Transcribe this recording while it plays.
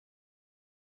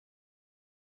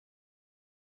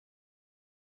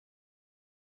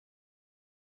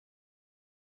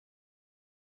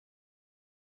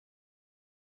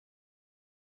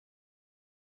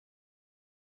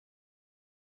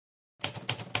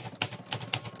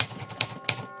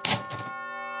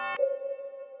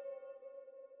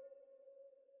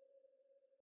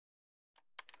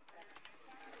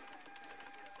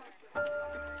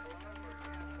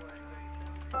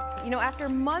After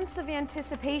months of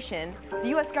anticipation, the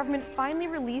U.S. government finally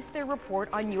released their report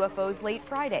on UFOs late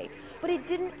Friday, but it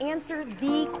didn't answer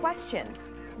the question.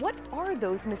 What are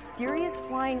those mysterious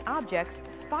flying objects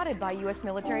spotted by U.S.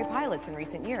 military pilots in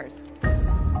recent years?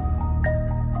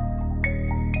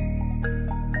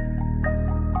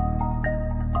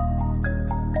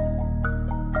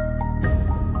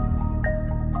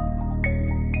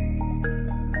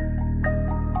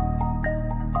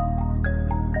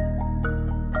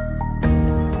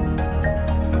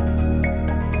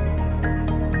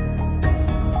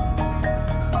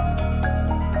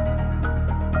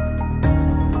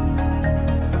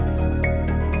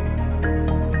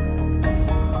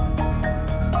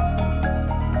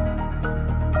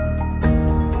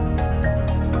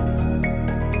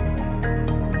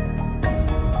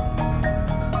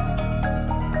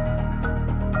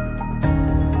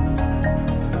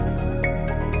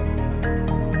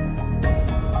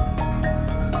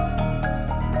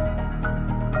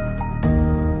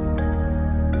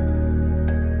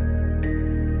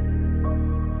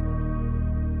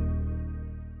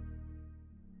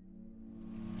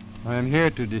 I'm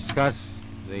here to discuss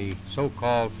the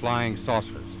so-called flying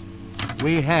saucers.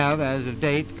 We have, as of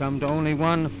date, come to only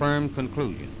one firm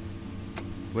conclusion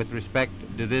with respect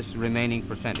to this remaining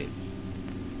percentage,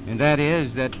 and that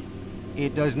is that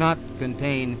it does not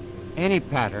contain any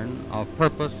pattern of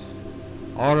purpose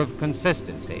or of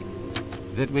consistency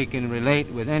that we can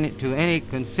relate with to any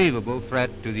conceivable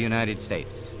threat to the United States.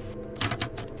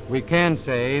 We can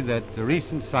say that the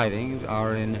recent sightings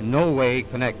are in no way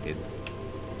connected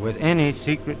with any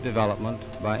secret development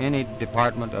by any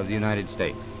department of the United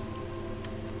States.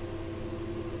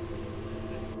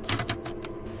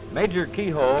 Major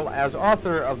Keyhole, as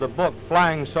author of the book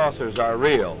Flying Saucers Are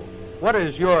Real, what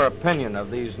is your opinion of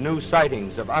these new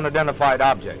sightings of unidentified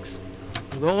objects?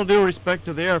 With all due respect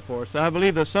to the Air Force, I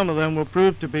believe that some of them will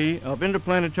prove to be of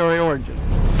interplanetary origin.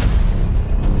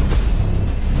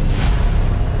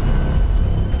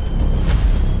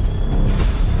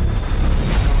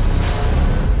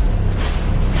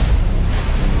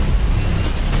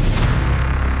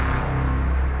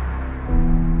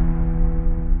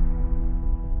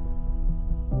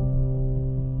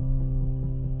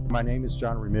 My name is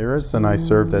John Ramirez, and I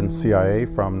served in CIA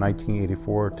from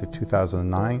 1984 to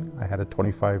 2009. I had a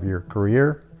 25-year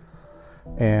career,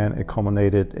 and it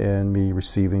culminated in me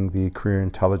receiving the Career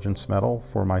Intelligence Medal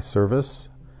for my service.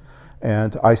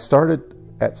 And I started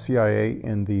at CIA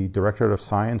in the Directorate of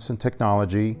Science and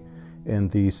Technology in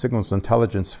the signals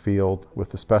intelligence field with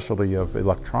the specialty of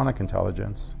electronic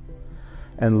intelligence,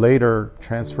 and later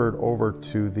transferred over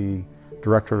to the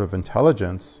Directorate of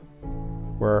Intelligence,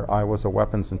 where I was a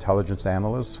weapons intelligence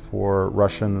analyst for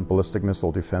Russian ballistic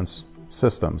missile defense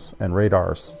systems and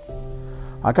radars.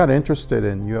 I got interested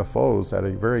in UFOs at a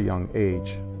very young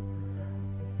age.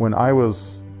 When I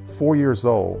was 4 years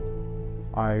old,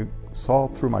 I saw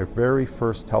through my very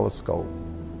first telescope,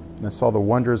 and I saw the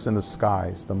wonders in the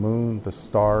skies, the moon, the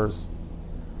stars,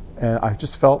 and I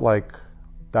just felt like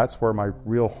that's where my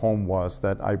real home was,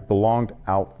 that I belonged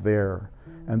out there.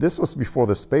 And this was before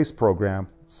the space program,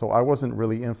 so I wasn't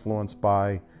really influenced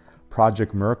by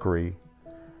Project Mercury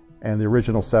and the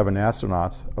original 7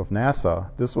 astronauts of NASA.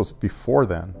 This was before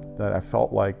then, that I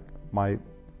felt like my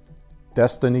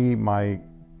destiny, my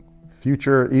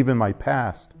future, even my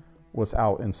past was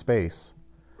out in space.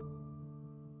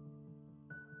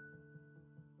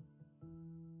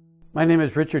 My name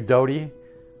is Richard Doty.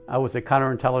 I was a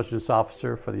counterintelligence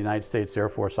officer for the United States Air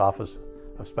Force Office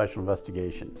of Special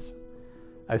Investigations.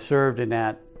 I served in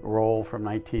that role from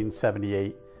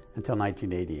 1978 until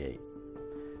 1988.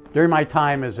 During my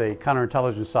time as a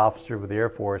counterintelligence officer with the Air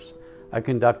Force, I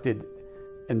conducted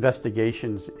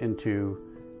investigations into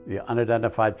the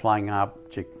unidentified flying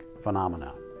object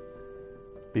phenomena.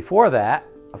 Before that,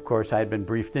 of course, I had been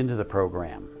briefed into the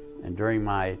program, and during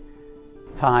my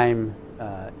time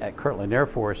at Kirtland Air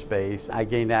Force Base, I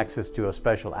gained access to a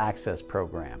special access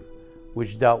program,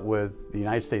 which dealt with the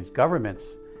United States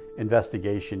government's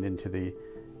investigation into the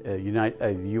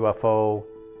UFO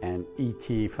and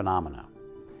ET phenomena.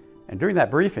 And during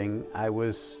that briefing, I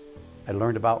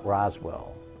learned about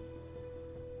Roswell.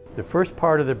 The first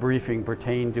part of the briefing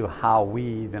pertained to how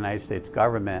we, the United States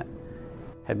government,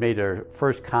 had made our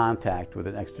first contact with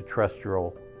an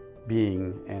extraterrestrial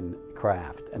being and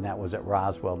craft, and that was at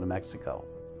Roswell, New Mexico.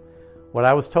 What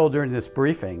I was told during this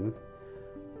briefing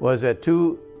was that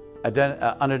 2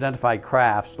 unidentified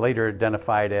crafts, later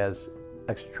identified as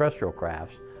extraterrestrial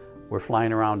crafts, were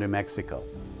flying around New Mexico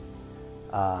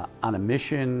on a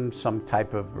mission, some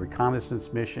type of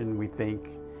reconnaissance mission, we think,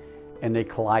 and they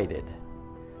collided.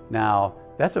 Now,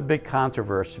 That's a big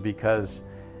controversy because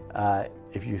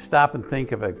if you stop and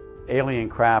think of an alien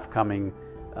craft coming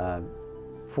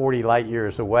 40 light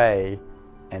years away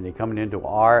and they're coming into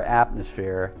our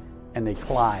atmosphere and they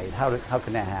collide, how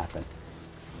can that happen?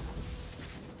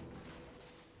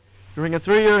 During a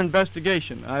 3-year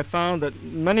investigation, I found that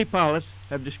many pilots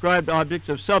have described objects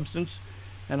of substance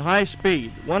and high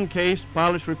speed. One case,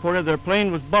 pilots reported their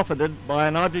plane was buffeted by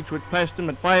an object which passed them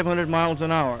at 500 miles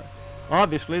an hour.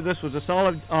 Obviously, this was a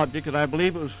solid object, and I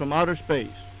believe it was from outer space.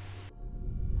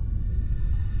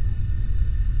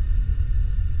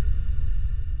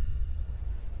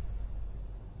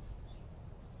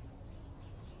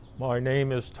 My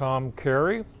name is Tom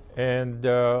Carey, and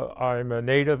I'm a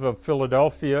native of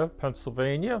Philadelphia,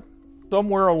 Pennsylvania.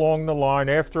 Somewhere along the line,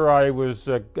 after I was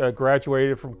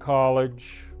graduated from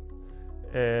college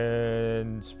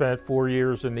and spent 4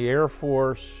 years in the Air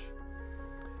Force,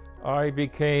 I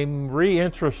became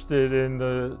reinterested in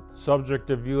the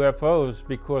subject of UFOs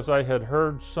because I had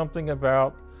heard something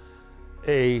about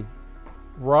a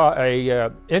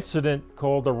incident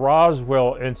called the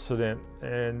Roswell incident,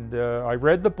 and I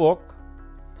read the book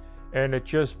and it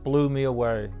just blew me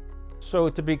away. So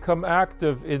to become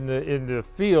active in the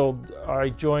field, I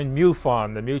joined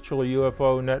MUFON, the Mutual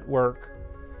UFO Network,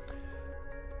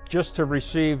 just to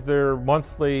receive their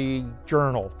monthly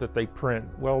journal that they print.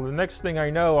 Well, the next thing I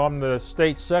know, I'm the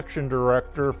state section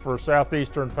director for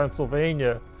southeastern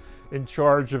Pennsylvania, in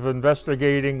charge of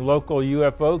investigating local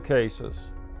UFO cases.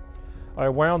 I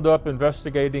wound up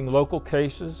investigating local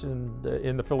cases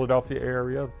in the Philadelphia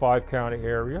area, the 5-county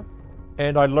area.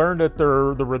 And I learned that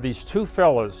there were these two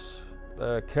fellas,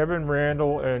 Kevin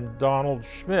Randall and Donald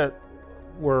Schmidt,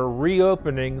 were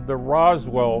reopening the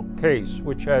Roswell case,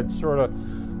 which had sort of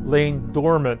lain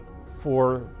dormant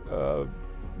for,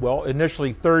 well,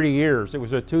 initially 30 years. It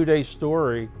was a 2-day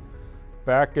story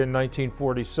back in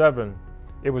 1947.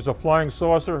 It was a flying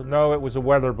saucer? No, it was a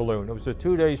weather balloon. It was a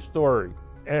 2-day story.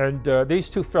 And these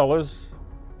two fellas,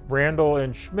 Randall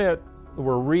and Schmidt,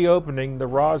 were reopening the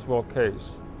Roswell case.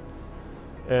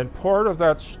 And part of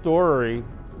that story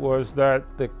was that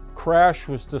the crash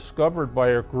was discovered by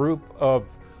a group of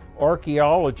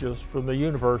archaeologists from the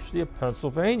University of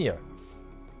Pennsylvania.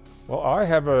 Well, I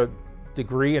have a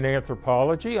degree in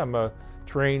anthropology. I'm a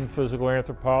trained physical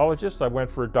anthropologist. I went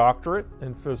for a doctorate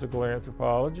in physical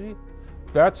anthropology.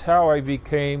 That's how I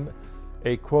became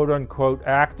a quote-unquote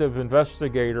active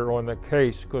investigator on the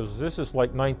case, because this is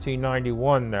like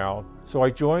 1991 now. So I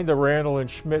joined the Randall and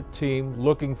Schmidt team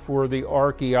looking for the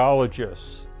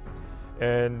archaeologists.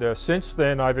 And since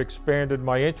then, I've expanded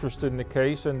my interest in the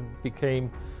case and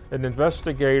became an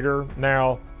investigator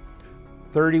now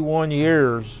 31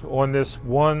 years on this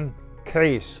one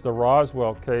case, the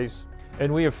Roswell case.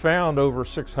 And we have found over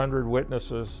 600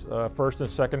 witnesses, first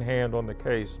and second hand on the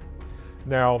case.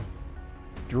 Now,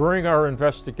 during our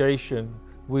investigation,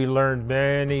 we learned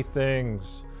many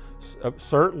things.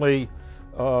 Certainly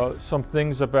some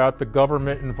things about the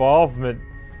government involvement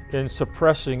in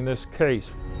suppressing this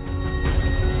case.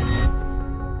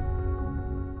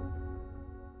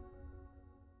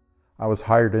 I was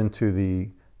hired into the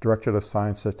Directorate of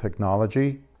Science and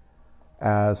Technology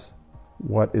as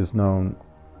what is known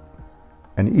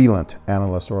an ELINT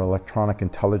analyst, or electronic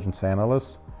intelligence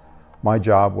analyst. My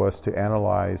job was to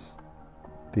analyze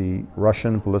the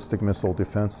Russian ballistic missile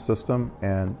defense system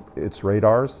and its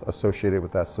radars associated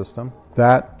with that system.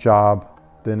 That job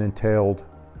then entailed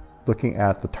looking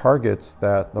at the targets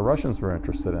that the Russians were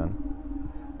interested in.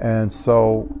 And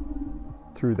so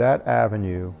through that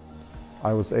avenue,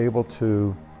 I was able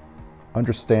to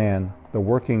understand the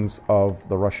workings of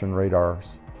the Russian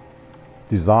radars,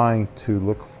 designed to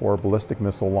look for ballistic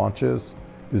missile launches,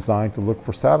 designed to look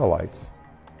for satellites.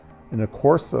 In the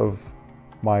course of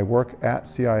my work at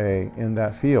CIA in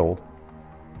that field,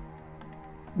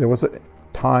 there was a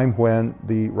time when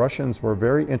the Russians were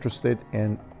very interested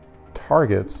in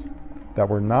targets that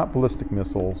were not ballistic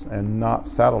missiles and not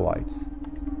satellites.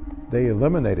 They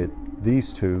eliminated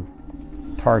these two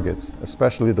targets,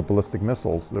 especially the ballistic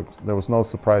missiles. There was no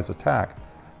surprise attack.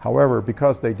 However,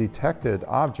 because they detected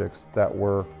objects that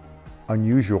were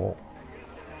unusual,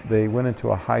 they went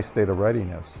into a high state of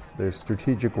readiness. Their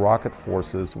strategic rocket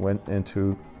forces went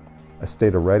into a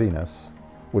state of readiness,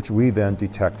 which we then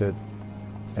detected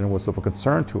and was of a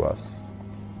concern to us.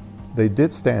 They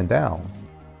did stand down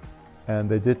and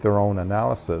they did their own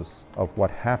analysis of what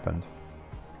happened.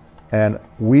 And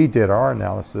we did our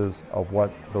analysis of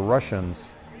what the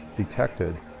Russians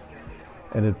detected.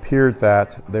 And it appeared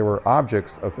that there were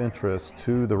objects of interest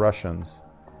to the Russians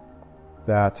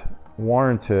that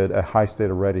warranted a high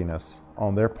state of readiness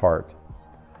on their part.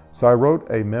 So I wrote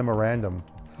a memorandum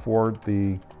for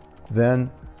the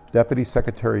then Deputy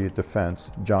Secretary of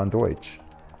Defense, John Deutsch,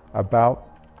 about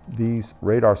these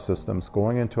radar systems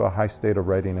going into a high state of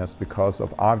readiness because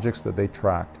of objects that they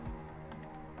tracked,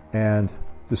 and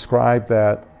described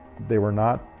that they were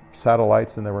not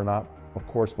satellites and they were not, of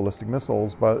course, ballistic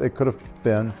missiles, but it could have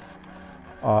been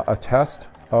a test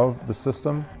of the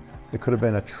system. It could have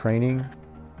been a training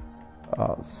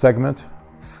segment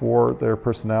for their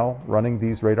personnel running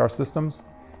these radar systems.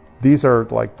 These are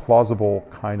like plausible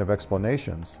kind of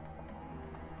explanations.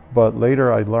 But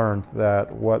later I learned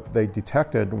that what they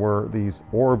detected were these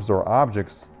orbs or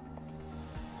objects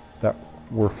that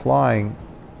were flying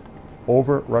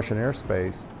over Russian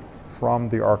airspace from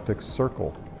the Arctic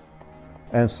Circle.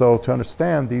 And so to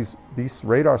understand, these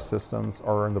radar systems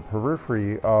are in the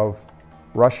periphery of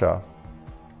Russia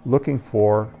looking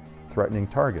for threatening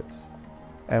targets.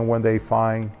 And when they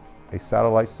find a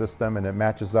satellite system and it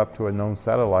matches up to a known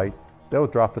satellite, they'll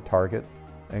drop the target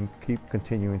and keep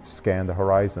continuing to scan the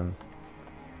horizon.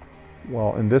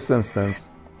 Well, in this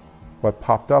instance, what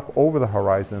popped up over the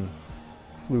horizon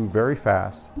flew very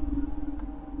fast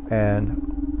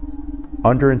and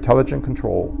under intelligent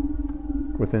control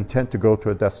with intent to go to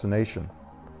a destination.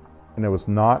 And it was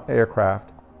not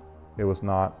aircraft, it was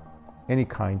not any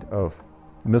kind of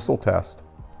missile test.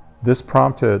 This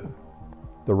prompted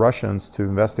the Russians to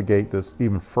investigate this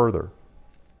even further.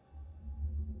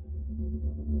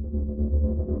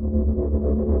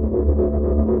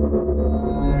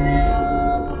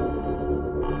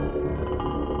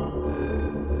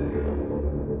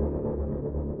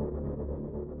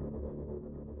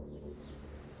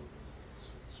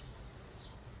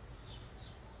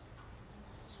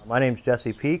 My name's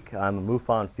Jesse Peak. I'm a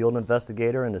MUFON field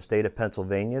investigator in the state of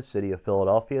Pennsylvania, city of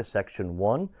Philadelphia, Section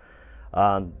 1.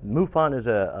 MUFON is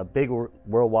a big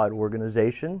worldwide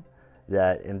organization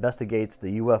that investigates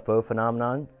the UFO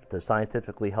phenomenon to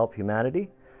scientifically help humanity.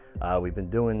 We've been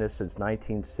doing this since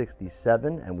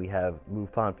 1967, and we have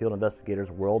MUFON field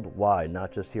investigators worldwide,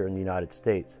 not just here in the United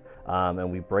States. And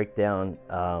we break down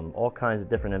all kinds of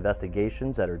different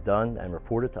investigations that are done and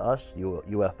reported to us,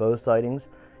 UFO sightings,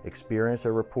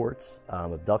 experiencer reports,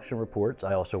 abduction reports.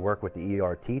 I also work with the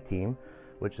ERT team,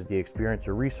 which is the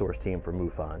experiencer resource team for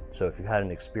MUFON. So if you had an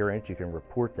experience, you can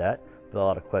report that, fill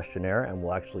out a questionnaire, and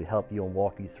we'll actually help you and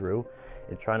walk you through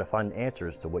in trying to find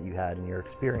answers to what you had in your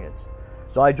experience.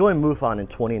 So I joined MUFON in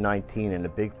 2019, and a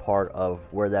big part of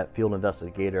where that field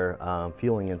investigator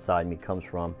feeling inside me comes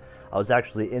from. I was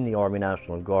actually in the Army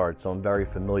National Guard, so I'm very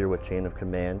familiar with chain of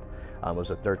command. I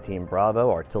was a 13 Bravo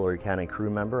artillery cannon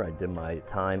crew member. I did my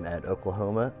time at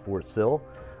Oklahoma, Fort Sill,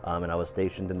 and I was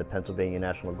stationed in the Pennsylvania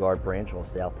National Guard branch on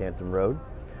Southampton Road.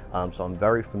 So I'm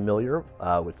very familiar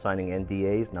with signing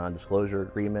NDAs, non-disclosure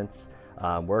agreements,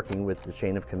 working with the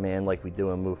chain of command like we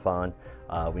do in MUFON.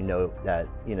 We know that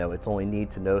it's only need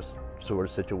to know sort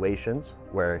of situations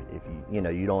where if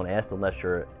you don't ask unless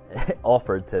you're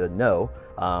offered to know.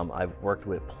 I've worked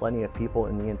with plenty of people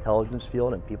in the intelligence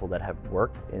field and people that have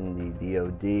worked in the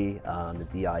DOD, the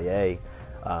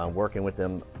DIA, working with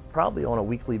them probably on a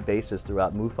weekly basis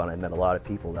throughout MUFON. I met a lot of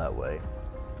people that way.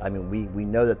 I mean, we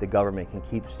know that the government can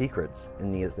keep secrets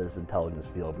in this intelligence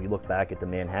field. We look back at the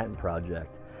Manhattan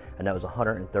Project, and that was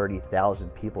 130,000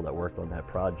 people that worked on that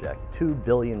project. $2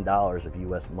 billion of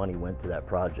US money went to that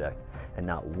project, and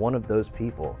not one of those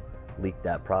people leaked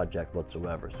that project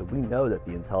whatsoever. So we know that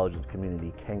the intelligence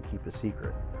community can keep a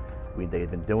secret. They've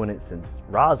been doing it since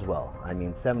Roswell. I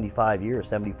mean, 75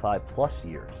 plus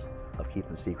years of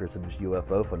keeping secrets of this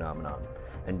UFO phenomenon.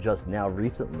 And just now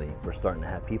recently, we're starting to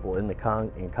have people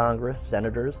in Congress,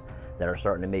 senators, that are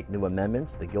starting to make new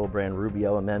amendments. The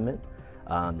Gillibrand-Rubio amendment,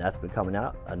 that's been coming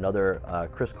out. Another,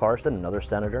 Chris Carson, another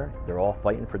senator, they're all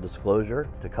fighting for disclosure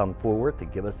to come forward to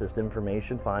give us this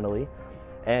information finally.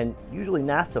 And usually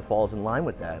NASA falls in line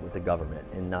with that, with the government,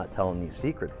 and not telling these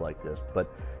secrets like this.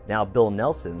 But now Bill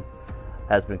Nelson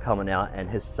has been coming out, and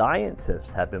his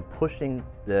scientists have been pushing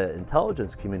the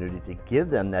intelligence community to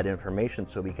give them that information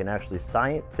so we can actually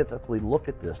scientifically look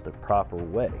at this the proper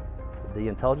way. The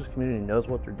intelligence community knows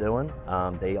what they're doing.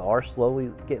 They are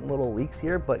slowly getting little leaks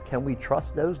here, but can we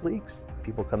trust those leaks?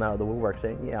 People come out of the woodwork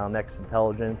saying, yeah, I'm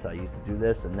ex-intelligence, I used to do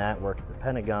this and that, work at the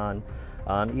Pentagon.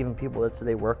 Even people that say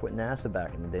they work with NASA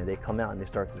back in the day, they come out and they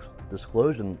start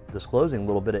disclosing a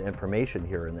little bit of information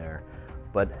here and there.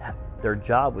 But their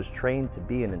job was trained to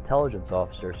be an intelligence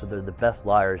officer, so they're the best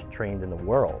liars trained in the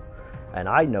world. And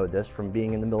I know this from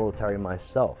being in the military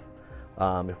myself.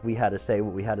 If we had to say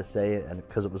what we had to say, and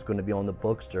because it was going to be on the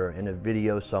books or in a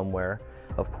video somewhere,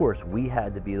 of course we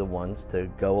had to be the ones to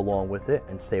go along with it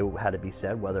and say what had to be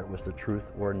said, whether it was the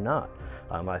truth or not.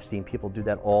 I've seen people do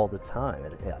that all the time.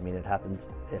 I mean, it happens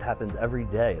every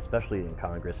day, especially in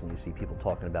Congress, and you see people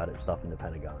talking about it, stuff in the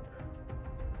Pentagon.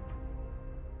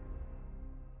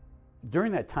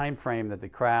 During that time frame that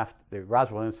the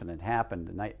Roswell incident happened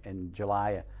in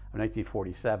July of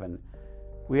 1947,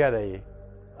 we had a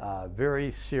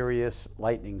very serious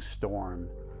lightning storm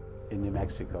in New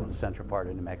Mexico, the central part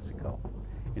of New Mexico.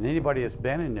 And anybody that's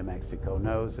been in New Mexico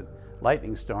knows that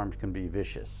lightning storms can be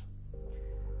vicious.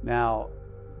 Now,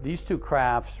 these two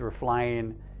crafts were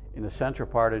flying in the central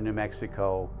part of New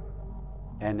Mexico,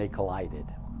 and they collided.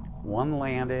 One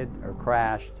landed or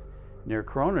crashed near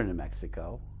Corona, New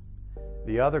Mexico.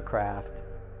 The other craft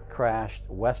crashed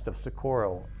west of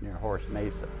Socorro near Horse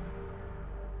Mesa.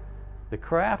 The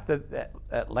craft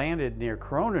that landed near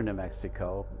Corona, New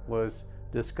Mexico was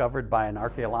discovered by an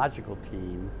archaeological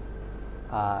team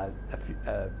a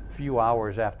few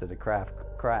hours after the craft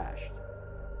crashed.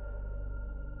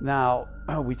 Now,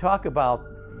 we talk about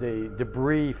the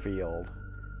debris field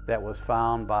that was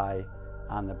found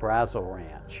on the Brazil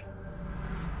Ranch.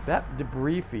 That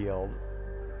debris field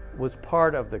was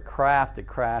part of the craft that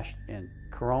crashed in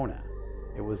Corona.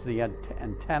 It was the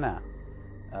antenna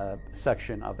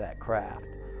section of that craft.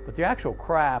 But the actual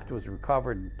craft was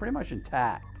recovered pretty much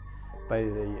intact by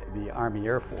the Army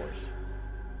Air Force.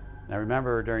 Now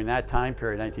remember, during that time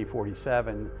period,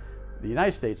 1947, the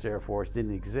United States Air Force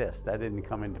didn't exist. That didn't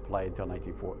come into play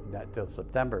until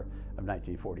September of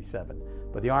 1947.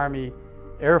 But the Army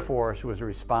Air Force was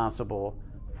responsible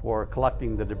for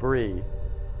collecting the debris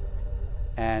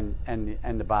and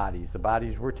the bodies. The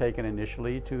bodies were taken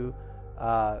initially to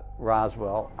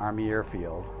Roswell Army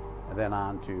Airfield and then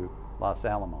on to Los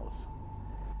Alamos.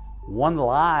 One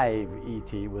live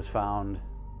ET was found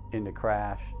in the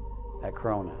crash at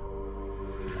Corona.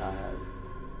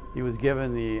 He was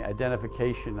given the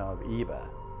identification of EBA,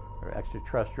 or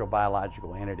extraterrestrial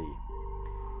biological entity.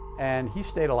 And he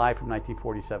stayed alive from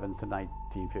 1947 to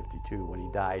 1952 when he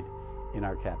died in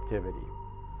our captivity.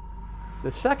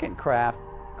 The second craft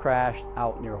crashed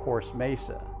out near Horse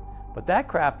Mesa, but that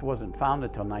craft wasn't found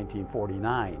until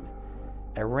 1949.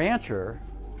 A rancher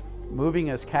moving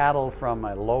his cattle from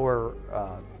a lower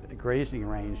grazing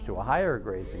range to a higher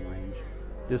grazing range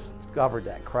discovered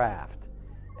that craft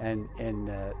and in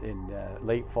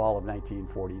late fall of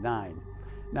 1949.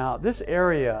 Now, this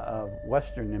area of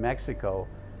western New Mexico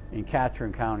in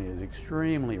Catron County is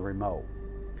extremely remote.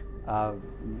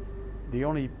 The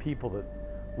only people that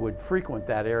would frequent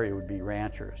that area would be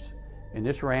ranchers. And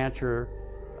this rancher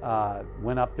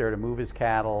went up there to move his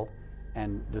cattle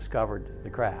and discovered the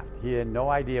craft. He had no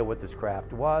idea what this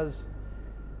craft was.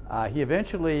 He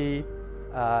eventually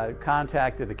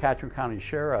contacted the Catron County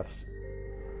Sheriff's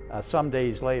some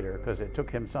days later, because it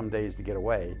took him some days to get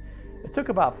away. It took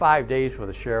about 5 days for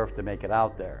the sheriff to make it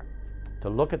out there, to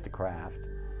look at the craft,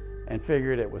 and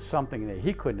figured it was something that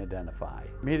he couldn't identify.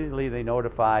 Immediately they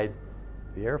notified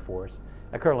the Air Force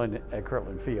at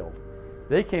Kirtland Field.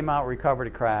 They came out, recovered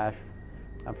the craft.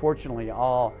 Unfortunately,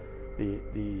 all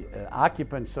the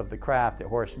occupants of the craft at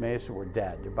Horse Mesa were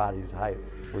dead. Their bodies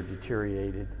were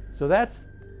deteriorated. So that's,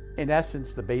 in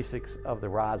essence, the basics of the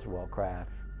Roswell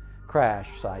crash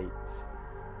sites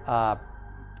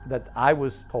that I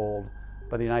was told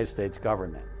by the United States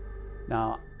government.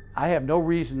 Now, I have no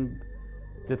reason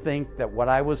to think that what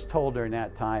I was told during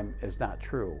that time is not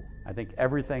true. I think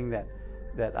everything that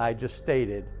I just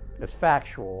stated is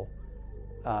factual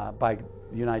by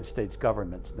the United States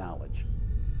government's knowledge.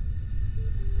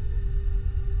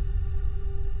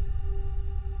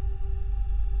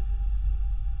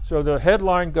 So the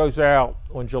headline goes out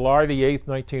on July the 8th,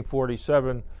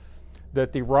 1947,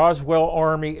 that the Roswell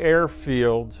Army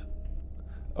Airfield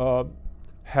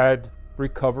had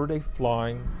recovered a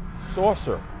flying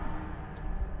saucer.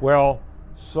 Well,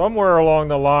 somewhere along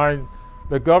the line,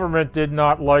 the government did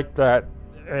not like that,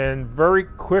 and very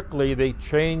quickly they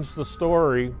changed the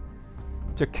story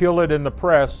to kill it in the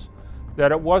press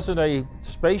that it wasn't a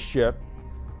spaceship,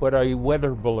 but a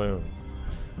weather balloon.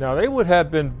 Now, they would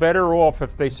have been better off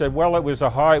if they said, well, it was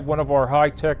one of our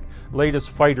high-tech latest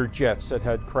fighter jets that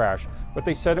had crashed, but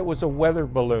they said it was a weather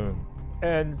balloon.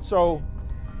 And so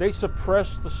they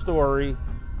suppressed the story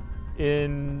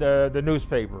in the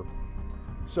newspaper.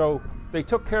 So they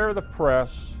took care of the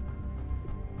press.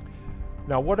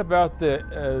 Now, what about the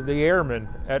airmen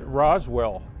at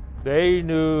Roswell? They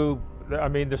knew, I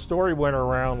mean, the story went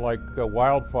around like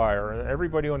wildfire, and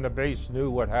everybody on the base knew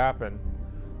what happened.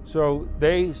 So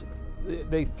they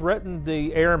threatened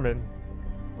the airmen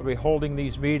be holding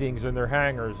these meetings in their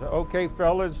hangars. Okay,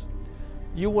 fellas,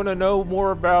 you want to know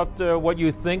more about what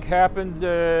you think happened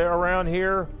around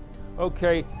here?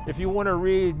 Okay, if you want to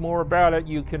read more about it,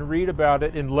 you can read about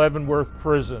it in Leavenworth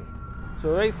Prison.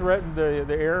 So they threatened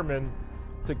the airmen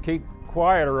to keep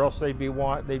quiet, or else they'd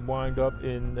wind up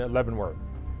in Leavenworth.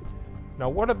 Now,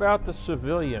 what about the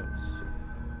civilians?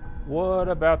 What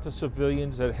about the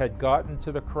civilians that had gotten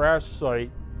to the crash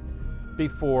site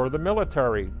before the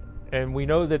military? And we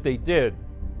know that they did.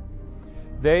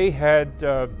 They had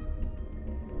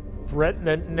threatened,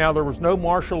 and now there was no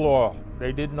martial law.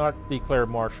 They did not declare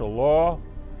martial law.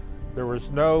 There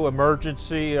was no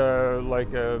emergency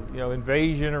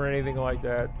invasion or anything like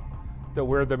that,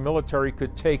 where the military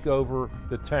could take over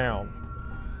the town.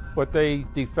 But they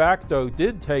de facto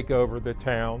did take over the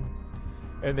town,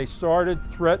 and they started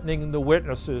threatening the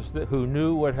witnesses who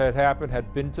knew what had happened,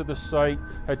 had been to the site,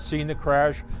 had seen the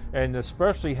crash, and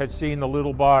especially had seen the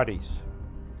little bodies.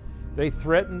 They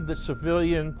threatened the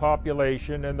civilian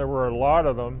population, and there were a lot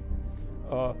of them,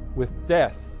 with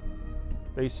death.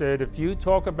 They said, if you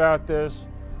talk about this,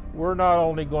 we're not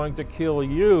only going to kill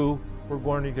you, we're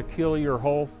going to kill your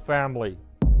whole family.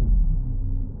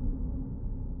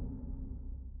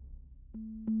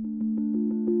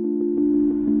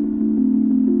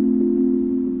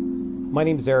 My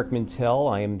name is Eric Mintel.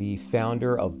 I am the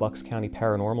founder of Bucks County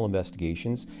Paranormal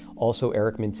Investigations, also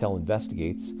Eric Mintel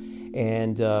Investigates.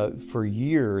 And for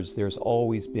years, there's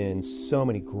always been so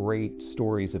many great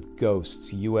stories of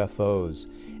ghosts, UFOs,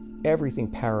 everything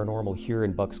paranormal here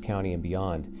in Bucks County and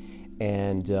beyond.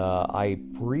 And I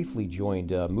briefly joined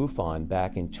MUFON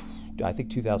back in, I think,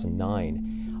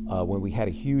 2009, when we had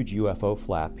a huge UFO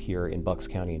flap here in Bucks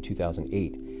County in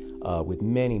 2008. With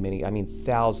many, I mean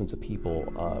thousands of people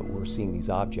were seeing these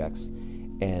objects,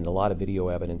 and a lot of video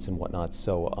evidence and whatnot.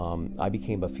 So I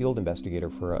became a field investigator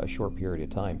for a short period of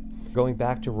time. Going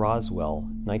back to Roswell,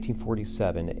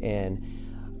 1947, and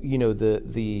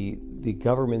the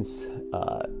government's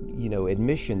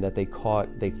admission that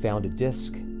they found a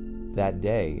disc that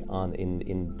day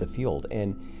in the field,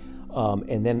 and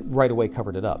then right away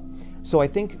covered it up. So I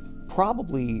think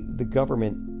probably the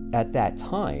government at that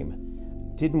time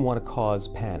didn't want to cause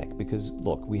panic, because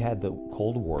look, we had the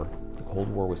Cold War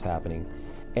was happening,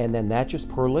 and then that just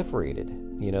proliferated,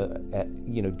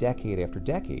 decade after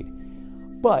decade.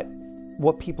 But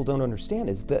what people don't understand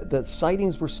is that the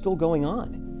sightings were still going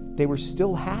on. They were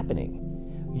still happening.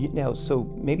 So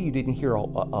maybe you didn't hear a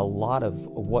lot of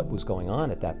what was going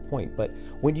on at that point, but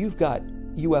when you've got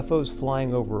UFOs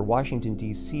flying over Washington,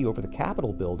 D.C., over the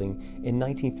Capitol building in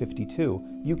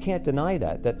 1952, you can't deny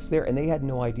that. That's there, and they had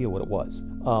no idea what it was.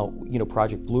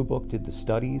 Project Blue Book did the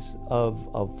studies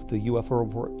of the UFO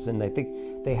reports, and I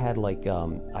think they had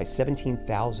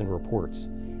 17,000 reports,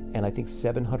 and I think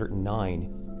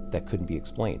 709 that couldn't be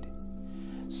explained.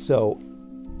 So,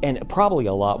 and probably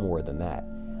a lot more than that.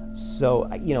 So,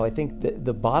 I think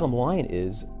the bottom line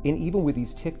is, and even with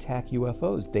these tic-tac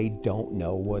UFOs, they don't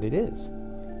know what it is.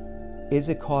 Is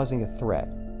it causing a threat?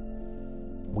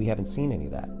 We haven't seen any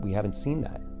of that. We haven't seen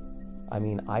that. I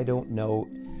mean, I don't know.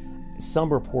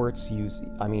 Some reports you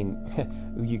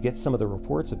get some of the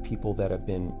reports of people that have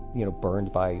been,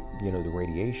 burned by, the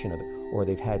radiation of it, or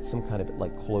they've had some kind of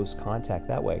close contact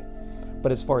that way.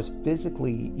 But as far as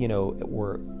physically,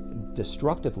 or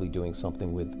destructively doing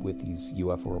something with these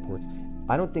UFO reports,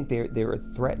 I don't think they're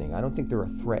threatening. I don't think they're a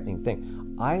threatening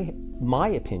thing. My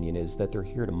opinion is that they're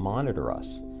here to monitor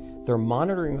us. They're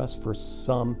monitoring us for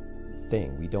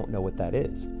something. We don't know what that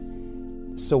is.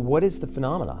 So what is the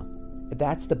phenomena?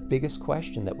 That's the biggest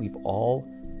question that we've all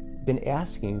been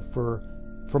asking for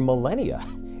millennia,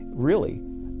 really.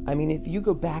 I mean, if you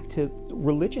go back to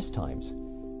religious times,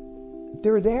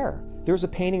 they're there. There's a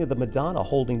painting of the Madonna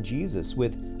holding Jesus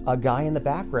with a guy in the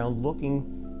background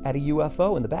looking at a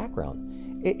UFO in the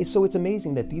background. So it's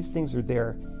amazing that these things are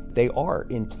there. They are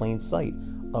in plain sight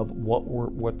of what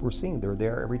we're seeing. They're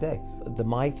there every day.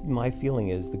 My feeling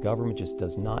is the government just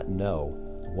does not know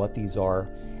what these are,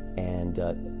 and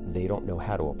they don't know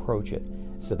how to approach it.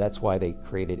 So that's why they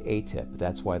created ATIP.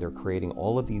 That's why they're creating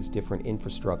all of these different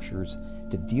infrastructures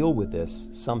to deal with this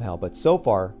somehow. But so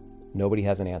far, nobody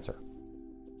has an answer.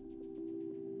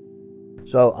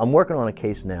 So I'm working on a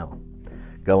case now,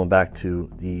 going back to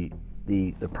the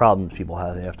problems people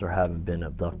have after having been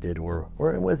abducted or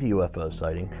with a UFO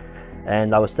sighting.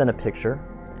 And I was sent a picture,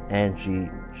 and she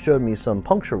showed me some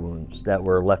puncture wounds that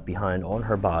were left behind on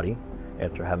her body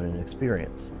after having an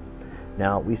experience.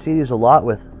 Now, we see these a lot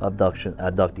with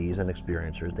abductees and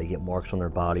experiencers. They get marks on their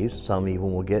bodies. Some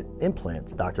even will get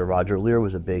implants. Dr. Roger Lear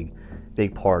was a big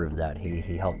part of that.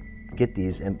 He helped get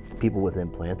these people with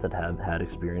implants that have had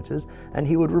experiences, and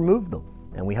he would remove them.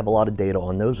 And we have a lot of data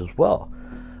on those as well.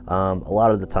 A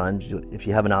lot of the times, if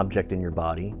you have an object in your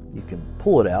body, you can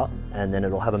pull it out, and then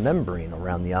it'll have a membrane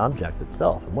around the object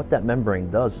itself. And what that membrane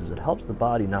does is it helps the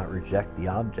body not reject the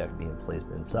object being placed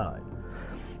inside.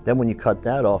 Then when you cut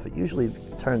that off, it usually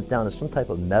turns down to some type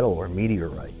of metal or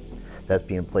meteorite that's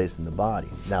being placed in the body.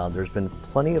 Now, there's been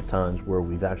plenty of times where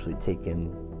we've actually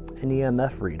taken an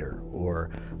EMF reader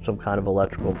or some kind of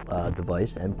electrical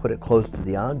device and put it close to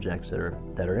the objects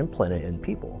that are implanted in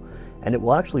people, and it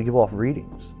will actually give off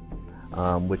readings,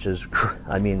 which is,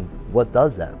 I mean, what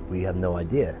does that? We have no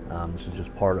idea. This is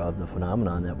just part of the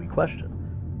phenomenon that we question.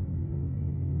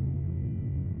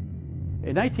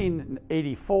 In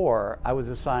 1984, I was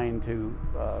assigned to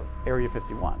Area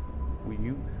 51.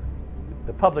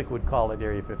 The public would call it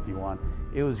Area 51.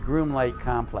 It was Groom Lake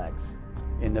Complex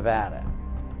in Nevada.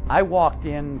 I walked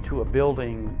into a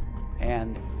building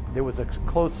and there was a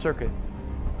closed circuit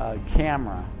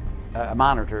camera, a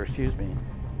monitor, excuse me,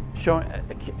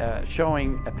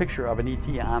 showing a picture of an ET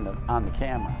on the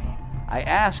camera. I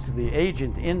asked the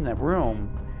agent in the room,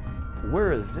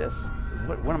 where is this?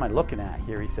 What am I looking at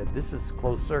here? He said, this is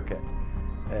closed circuit.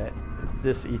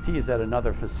 This ET is at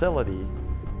another facility,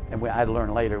 and I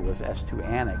learned later it was S2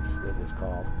 Annex, it was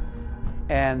called.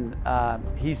 And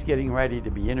he's getting ready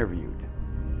to be interviewed.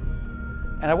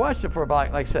 And I watched it for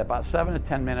about, like I said, about 7 to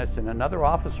 10 minutes, and another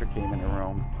officer came in the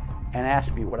room and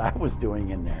asked me what I was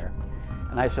doing in there.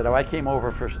 And I said, oh, I came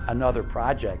over for another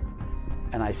project,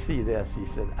 and I see this. He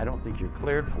said, I don't think you're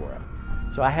cleared for it.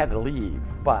 So I had to leave.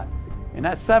 But in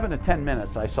that 7 to 10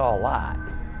 minutes, I saw a lot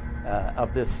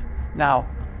of this. Now,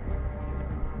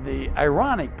 the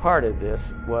ironic part of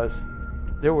this was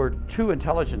there were 2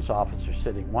 intelligence officers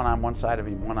sitting, one on one side of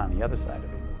him, one on the other side of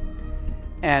him.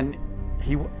 And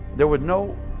there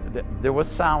was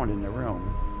sound in the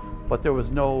room, but there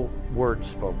was no words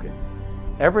spoken.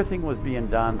 Everything was being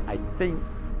done, I think,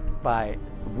 by,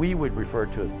 we would refer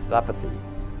to as telepathy,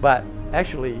 but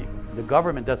actually the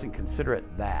government doesn't consider it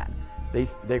that.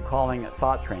 They're calling it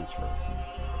thought transfers.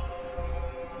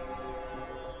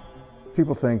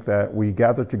 People think that we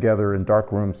gather together in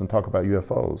dark rooms and talk about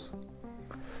UFOs.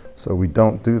 So we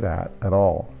don't do that at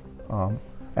all.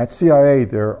 At CIA,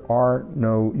 there are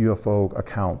no UFO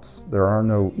accounts. There are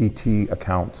no ET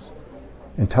accounts,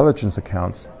 intelligence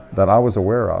accounts that I was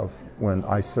aware of when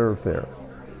I served there.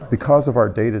 Because of our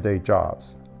day-to-day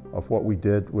jobs, of what we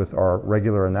did with our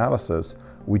regular analysis,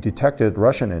 we detected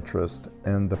Russian interest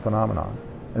in the phenomenon.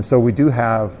 And so we do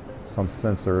have some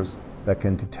sensors that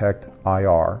can detect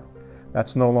IR.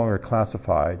 That's no longer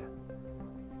classified.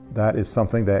 That is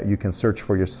something that you can search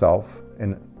for yourself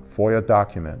in FOIA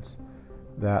documents,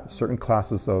 that certain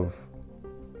classes of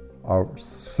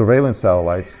surveillance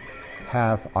satellites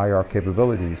have IR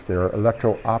capabilities. They're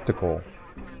electro-optical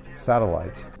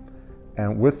satellites.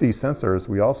 And with these sensors,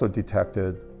 we also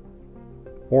detected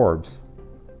orbs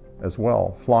as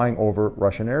well, flying over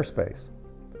Russian airspace.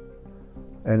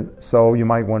 And so you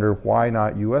might wonder, why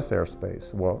not US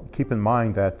airspace? Well, keep in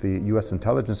mind that the US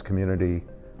intelligence community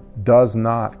does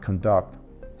not conduct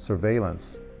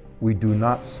surveillance. We do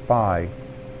not spy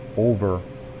over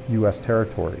US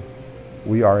territory.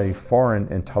 We are a foreign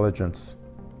intelligence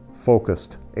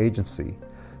focused agency.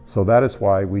 So that is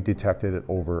why we detected it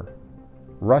over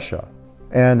Russia.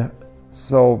 And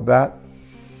so that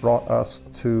brought us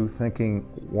to thinking,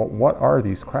 what are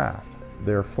these craft?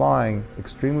 They're flying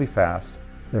extremely fast.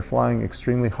 They're flying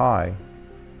extremely high.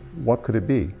 What could it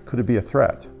be? Could it be a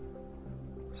threat?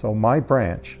 So my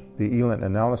branch, the ELINT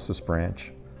analysis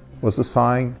branch, was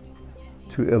assigned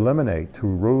to eliminate, to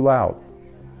rule out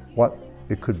what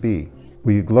it could be.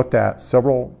 We looked at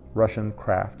several Russian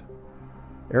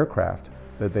aircraft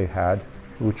that they had,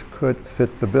 which could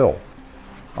fit the bill.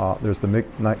 There's the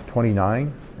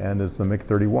MiG-29 and there's the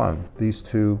MiG-31. These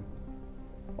two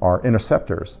are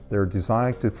interceptors. They're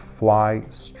designed to fly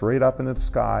straight up into the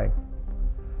sky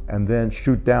and then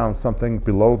shoot down something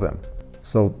below them.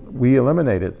 So we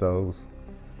eliminated those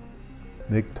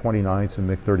MiG-29s and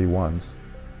MiG-31s.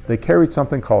 They carried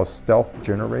something called a stealth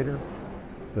generator.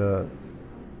 The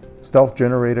stealth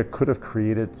generator could have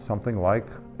created something like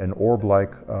an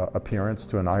orb-like appearance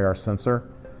to an IR sensor,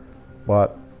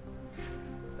 but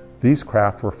these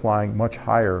craft were flying much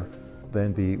higher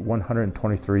than the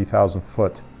 123,000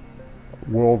 foot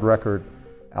world record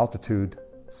altitude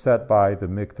set by the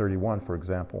MiG-31, for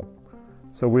example.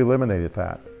 So we eliminated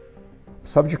that.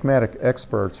 Subject matter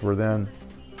experts were then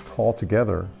called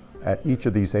together at each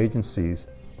of these agencies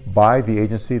by the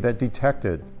agency that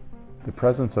detected the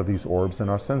presence of these orbs in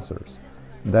our sensors.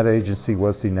 That agency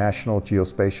was the National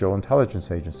Geospatial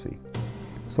Intelligence Agency.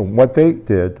 So what they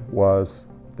did was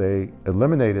they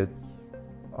eliminated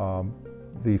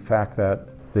the fact that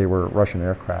they were Russian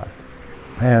aircraft.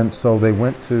 And so they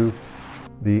went to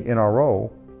the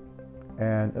NRO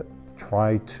and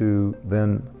tried to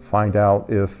then find out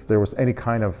if there was any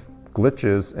kind of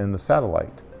glitches in the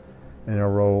satellite.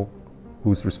 NRO,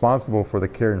 who's responsible for the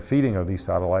care and feeding of these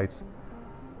satellites,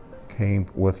 came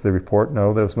with the report,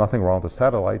 no, there was nothing wrong with the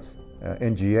satellites.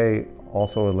 NGA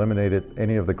also eliminated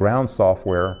any of the ground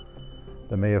software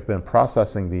that may have been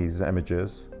processing these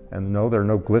images, and no, there are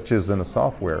no glitches in the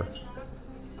software.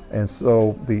 And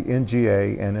so the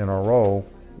NGA and NRO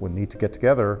would need to get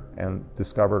together and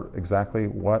discover exactly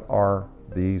what are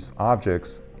these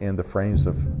objects in the frames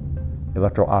of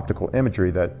electro-optical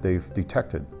imagery that they've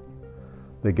detected.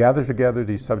 They gathered together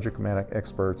these subject matter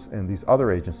experts in these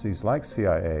other agencies like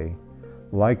CIA,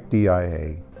 like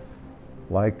DIA,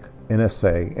 like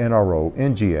NSA, NRO,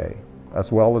 NGA,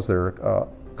 as well as their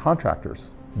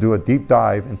contractors, do a deep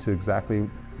dive into exactly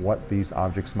what these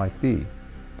objects might be.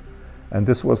 And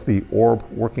this was the ORB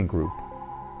working group.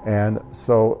 And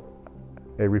so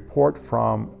a report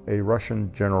from a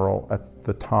Russian general at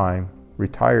the time,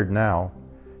 retired now,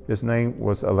 his name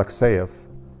was Alexeyev.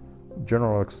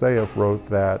 General Alexeyev wrote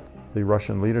that the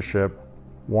Russian leadership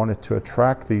wanted to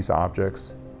attract these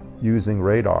objects using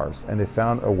radars, and they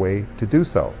found a way to do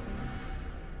so.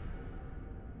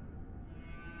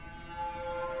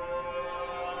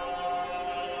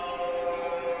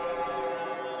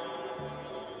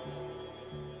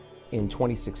 In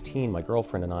 2016, my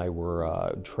girlfriend and I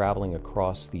were traveling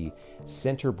across the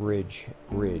Center Bridge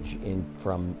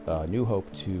from New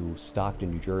Hope to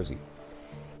Stockton, New Jersey.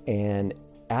 And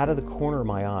out of the corner of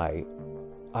my eye,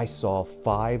 I saw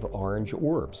 5 orange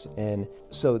orbs. And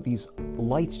so these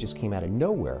lights just came out of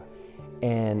nowhere.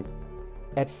 And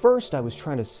at first I was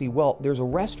trying to see, well, there's a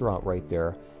restaurant right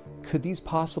there. Could these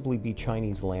possibly be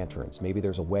Chinese lanterns? Maybe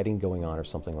there's a wedding going on or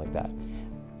something like that.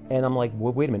 And I'm like,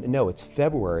 well, wait a minute, no, it's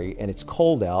February and it's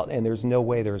cold out and there's no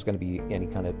way there's gonna be any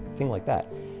kind of thing like that.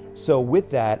 So with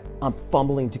that, I'm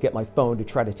fumbling to get my phone to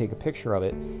try to take a picture of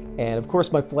it. And of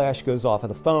course my flash goes off of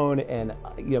the phone, and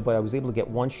but I was able to get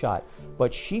one shot.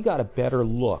 But she got a better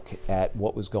look at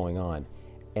what was going on.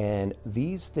 And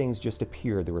these things just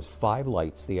appeared. There was 5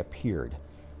 lights, they appeared.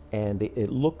 And it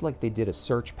looked like they did a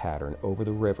search pattern over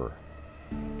the river.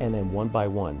 And then one by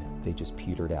one, they just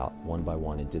petered out, one by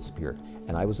one, and disappeared.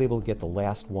 And I was able to get the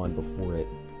last one before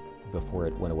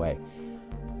it went away.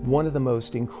 One of the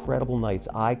most incredible nights.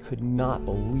 I could not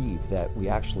believe that we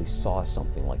actually saw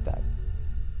something like that.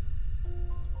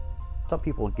 Some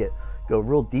people go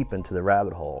real deep into the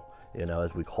rabbit hole,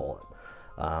 as we call it.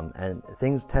 And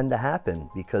things tend to happen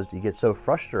because you get so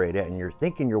frustrated and you're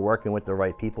thinking you're working with the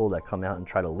right people that come out and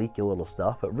try to leak you little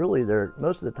stuff, but really they're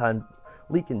most of the time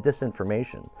leaking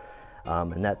disinformation.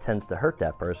 And that tends to hurt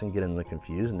that person, get them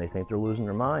confused, and they think they're losing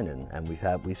their mind. And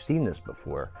we've seen this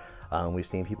before. We've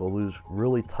seen people lose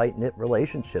really tight-knit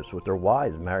relationships with their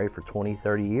wives, married for 20,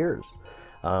 30 years,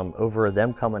 over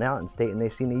them coming out and stating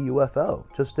they've seen a UFO,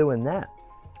 just doing that.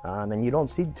 And you don't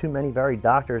see too many very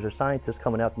doctors or scientists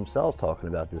coming out themselves talking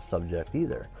about this subject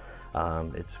either.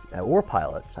 Or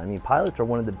pilots. I mean, pilots are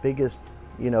one of the biggest,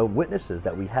 witnesses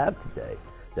that we have today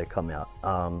that come out.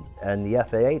 And the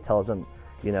FAA tells them,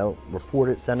 report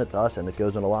it, send it to us, and it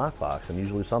goes in a lockbox. And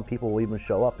usually some people will even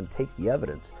show up and take the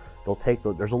evidence. They'll take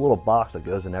there's a little box that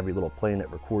goes in every little plane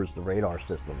that records the radar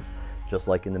systems, just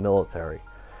like in the military.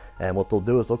 And what they'll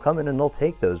do is they'll come in and they'll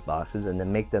take those boxes and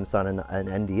then make them sign an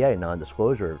NDA,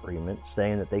 non-disclosure agreement,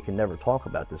 saying that they can never talk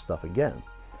about this stuff again,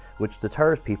 which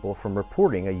deters people from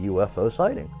reporting a UFO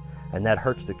sighting. And that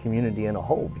hurts the community in a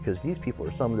whole, because these people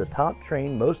are some of the top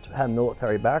trained, most have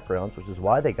military backgrounds, which is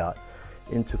why they got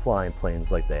into flying planes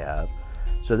like they have.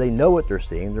 So they know what they're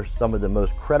seeing. They're some of the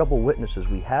most credible witnesses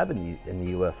we have in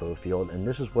the UFO field, and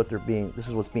this is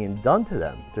what's being done to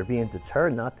them. They're being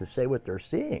deterred not to say what they're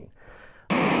seeing.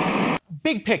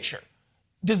 Big picture,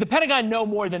 does the Pentagon know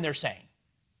more than they're saying?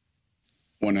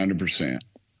 100%,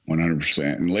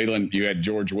 100%. And Leland, you had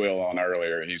George Will on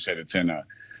earlier. He said it's in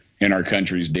our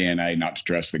country's DNA not to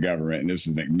trust the government. And this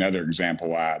is another example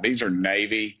why. These are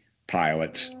Navy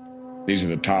pilots. These are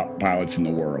the top pilots in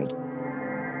the world.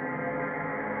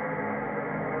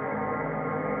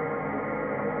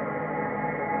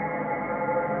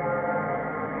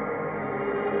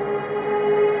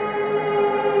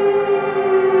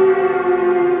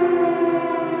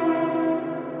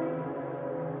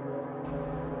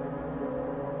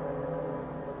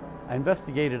 I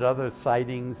investigated other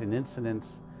sightings and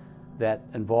incidents that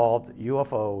involved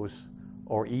UFOs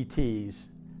or ETs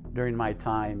during my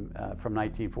time from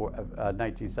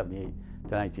 1978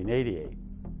 to 1988.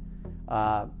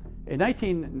 In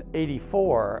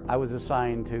 1984, I was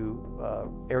assigned to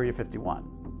Area 51.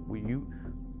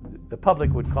 The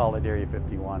public would call it Area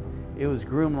 51. It was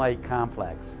Groom Lake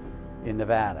Complex in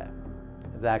Nevada.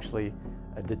 It was actually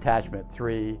a Detachment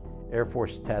 3 Air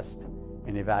Force Test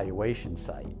and Evaluation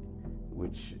Site,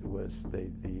 which was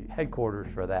the headquarters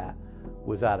for that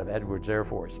was out of Edwards Air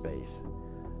Force Base.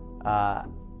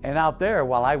 And out there,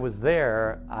 while I was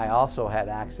there, I also had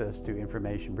access to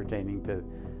information pertaining to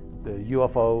the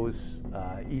UFOs,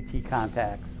 ET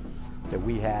contacts that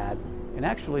we had, and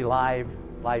actually live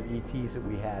ETs that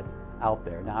we had out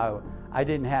there. Now, I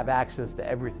didn't have access to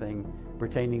everything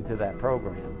pertaining to that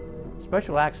program.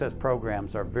 Special access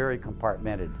programs are very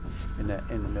compartmented in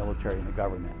the military and the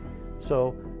government.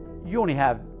 So you only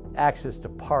have access to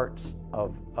parts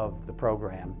of the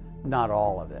program, not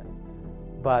all of it.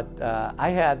 But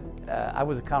I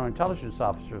was a counterintelligence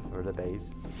officer for the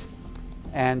base,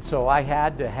 and so I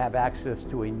had to have access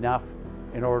to enough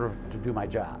in order to do my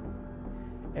job.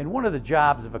 And one of the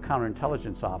jobs of a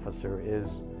counterintelligence officer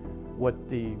is what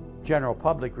the general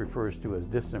public refers to as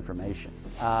disinformation.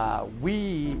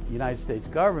 We, United States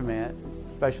government,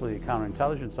 especially the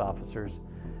counterintelligence officers,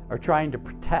 are trying to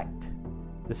protect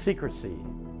the secrecy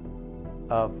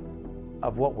of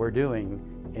what we're doing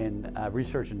in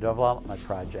research and development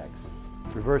projects,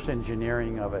 reverse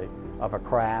engineering of a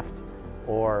craft,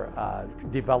 or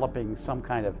developing some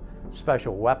kind of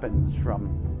special weapons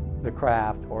from the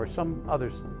craft or some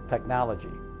other technology.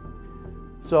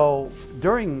 So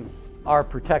during our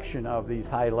protection of these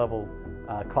high-level,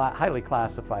 highly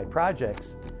classified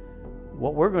projects,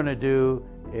 what we're going to do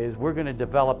is we're going to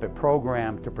develop a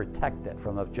program to protect it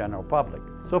from the general public.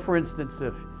 So for instance,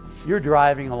 if you're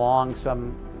driving along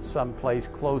some place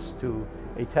close to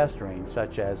a test range,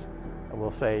 such as, we'll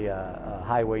say,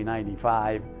 Highway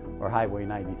 95 or Highway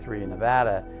 93 in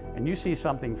Nevada, and you see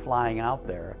something flying out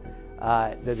there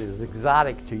that is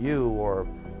exotic to you or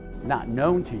not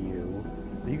known to you,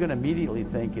 you're going to immediately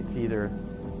think it's either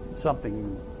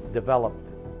something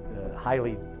developed,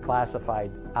 highly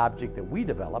classified object that we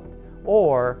developed,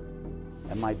 or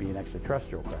it might be an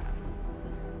extraterrestrial craft.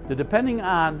 So depending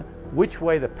on which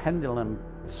way the pendulum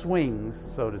swings,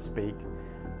 so to speak,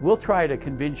 we'll try to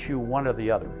convince you one or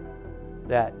the other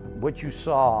that what you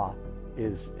saw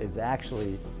is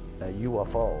actually a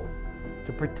UFO,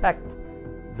 to protect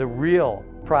the real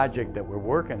project that we're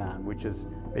working on, which is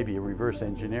maybe a reverse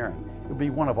engineering. It would be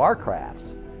one of our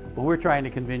crafts, but we're trying to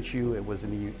convince you it was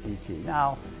an ET.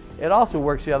 Now, it also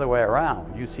works the other way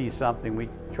around. You see something, we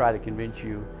try to convince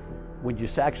you when you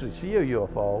actually see a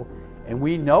UFO, and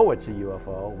we know it's a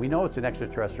UFO, we know it's an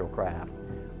extraterrestrial craft,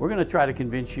 we're going to try to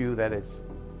convince you that it's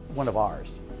one of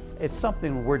ours. It's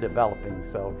something we're developing,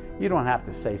 so you don't have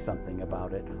to say something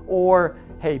about it. Or,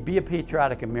 hey, be a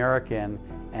patriotic American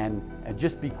and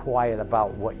just be quiet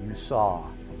about what you saw.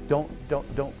 Don't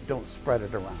spread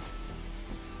it around.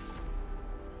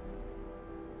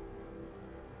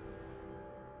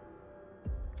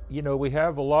 You know, we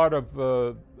have a lot of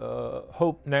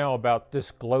hope now about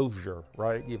disclosure,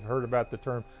 right? You've heard about the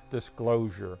term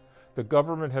disclosure. The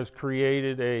government has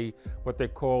created what they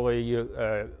call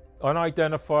a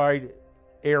unidentified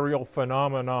aerial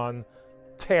phenomenon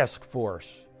task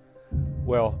force.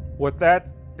 Well, what that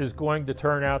is going to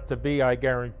turn out to be, I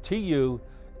guarantee you,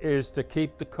 is to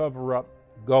keep the cover-up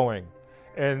going.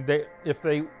 And if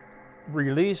they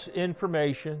release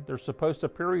information, they're supposed to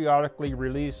periodically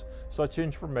release such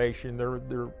information.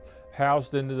 They're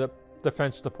housed in the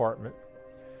Defense Department.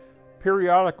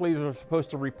 Periodically, they're supposed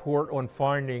to report on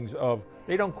findings of,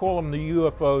 they don't call them the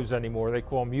UFOs anymore, they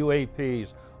call them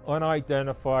UAPs,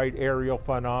 unidentified aerial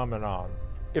phenomenon.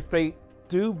 If they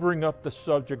do bring up the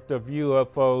subject of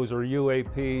UFOs or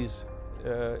UAPs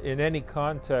in any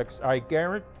context, I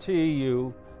guarantee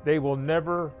you they will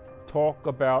never talk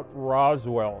about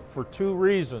Roswell for two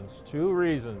reasons.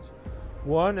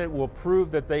 One, it will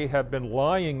prove that they have been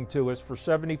lying to us for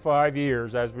 75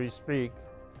 years as we speak.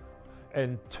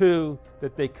 And two,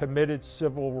 that they committed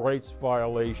civil rights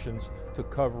violations to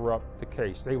cover up the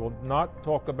case. They will not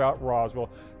talk about Roswell.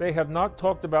 They have not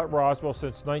talked about Roswell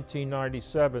since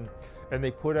 1997, and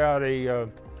they put out a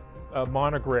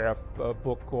monograph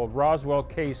book called Roswell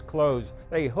Case Closed.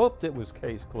 They hoped it was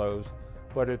case closed,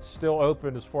 but it's still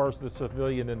open as far as the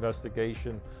civilian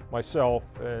investigation, myself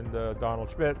and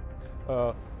Donald Schmidt,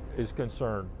 is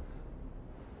concerned.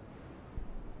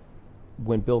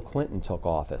 When Bill Clinton took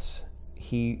office,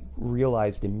 he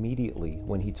realized immediately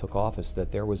when he took office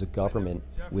that there was a government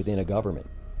within a government.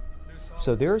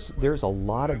 So there's a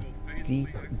lot of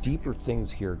deeper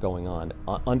things here going on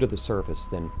under the surface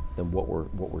than what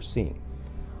we're seeing.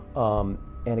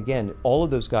 And again, all of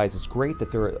those guys, it's great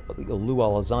that they're Lou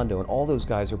Elizondo and all those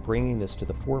guys are bringing this to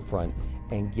the forefront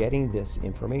and getting this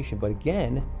information. But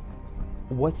again,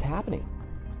 what's happening?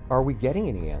 Are we getting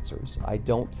any answers? I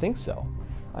don't think so.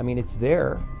 I mean, it's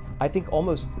there. I think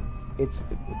almost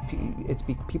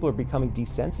people are becoming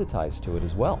desensitized to it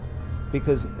as well,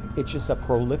 because it's just a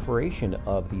proliferation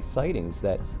of these sightings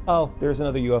that, oh, there's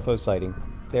another UFO sighting.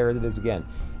 There it is again.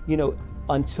 You know,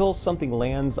 until something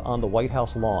lands on the White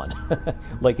House lawn,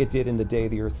 like it did in the day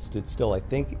the Earth stood still, I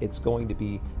think it's going to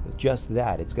be just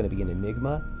that. It's going to be an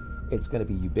enigma. It's going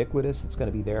to be ubiquitous. It's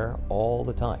going to be there all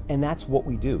the time. And that's what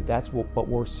we do. But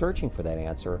we're searching for that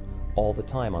answer all the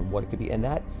time on what it could be. And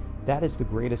that is the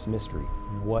greatest mystery.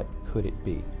 What could it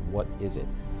be? What is it?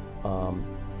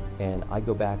 And I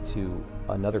go back to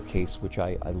another case which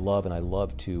I love, and I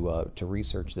love to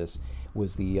research this,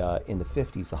 was in the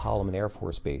 50s, the Holloman Air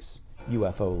Force Base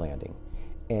UFO landing.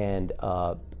 And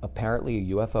apparently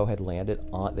a UFO had landed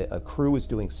on, a crew was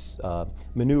doing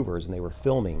maneuvers, and they were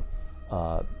filming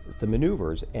the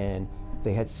maneuvers, and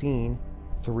they had seen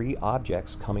 3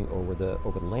 objects coming over the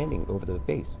landing, over the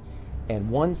base. And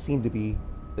one seemed to be,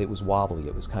 it was wobbly,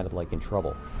 it was kind of like in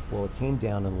trouble. Well, it came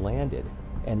down and landed,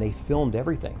 and they filmed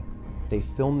everything. They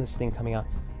filmed this thing coming out,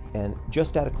 and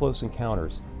just out of close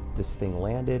encounters, this thing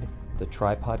landed, the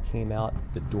tripod came out,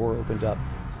 the door opened up,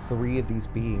 3 of these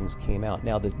beings came out.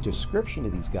 Now, the description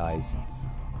of these guys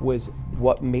was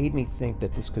what made me think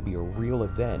that this could be a real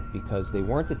event, because they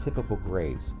weren't the typical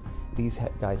grays. These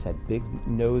guys had big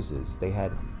noses. They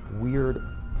had weird,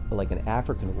 like an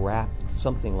African wrap,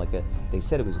 something like they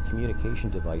said it was a communication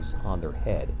device on their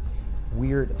head.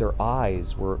 Weird, their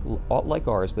eyes were like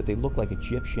ours, but they looked like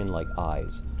Egyptian-like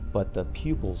eyes, but the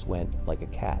pupils went like a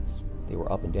cat's. They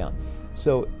were up and down.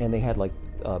 So, and they had like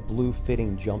blue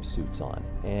fitting jumpsuits on.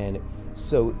 And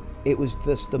so it was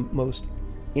just the most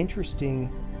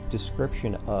interesting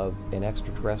description of an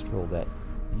extraterrestrial that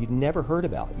you'd never heard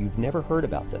about. You've never heard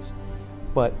about this.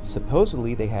 But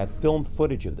supposedly they had film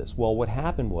footage of this. Well, what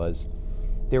happened was,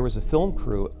 there was a film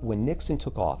crew, when Nixon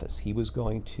took office, he was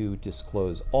going to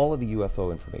disclose all of the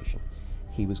UFO information.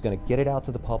 He was going to get it out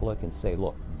to the public and say,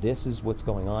 look, this is what's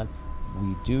going on.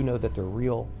 We do know that they're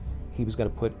real. He was going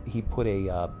to put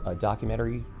a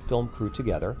documentary film crew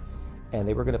together, and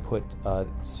they were going to put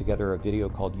together a video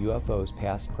called UFOs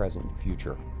Past, Present, and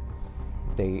Future.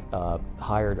 They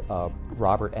hired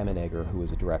Robert Emenegger, who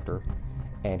was a director,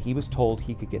 and he was told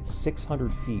he could get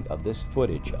 600 feet of this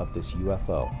footage of this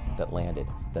UFO that landed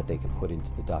that they could put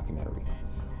into the documentary.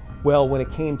 Well, when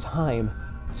it came time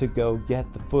to go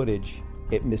get the footage,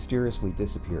 it mysteriously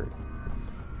disappeared.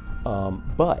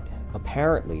 But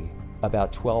apparently,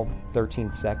 about 13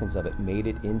 seconds of it made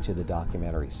it into the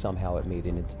documentary. Somehow it made it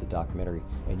into the documentary,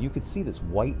 and you could see this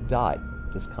white dot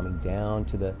just coming down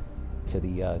to the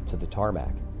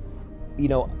tarmac. You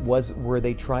know, were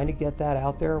they trying to get that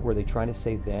out there? Were they trying to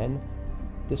say then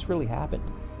this really happened?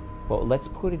 Well, let's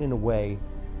put it in a way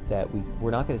that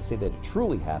we're not going to say that it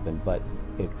truly happened, but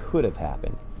it could have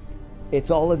happened. It's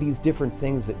all of these different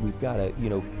things that we've got to, you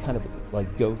know, kind of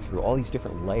like go through, all these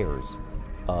different layers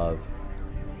of,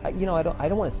 you know, I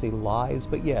don't want to say lies,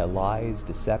 but yeah, lies,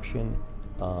 deception,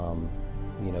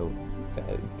 you know,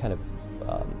 kind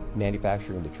of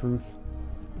manufacturing the truth.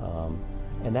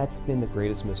 And that's been the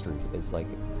greatest mystery, is like,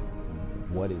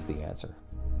 what is the answer?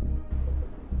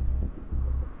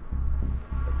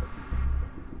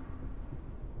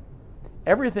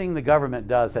 Everything the government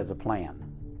does has a plan.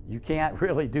 You can't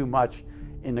really do much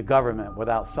in the government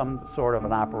without some sort of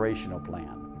an operational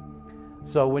plan.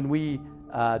 So when we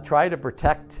try to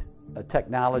protect a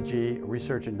technology, a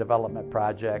research and development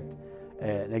project,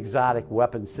 an exotic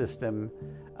weapon system,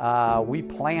 we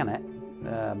plan it.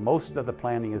 Most of the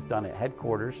planning is done at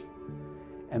headquarters,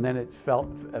 and then it's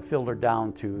filtered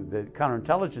down to the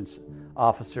counterintelligence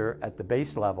officer at the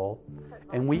base level,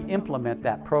 and we implement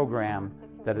that program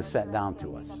that is sent down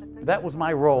to us. That was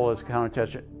my role as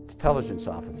counterintelligence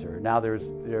officer. Now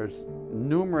there's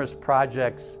numerous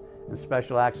projects and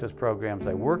special access programs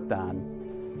I worked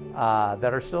on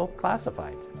that are still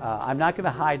classified. I'm not going to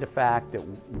hide the fact that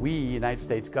we, United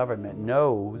States government,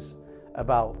 knows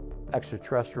about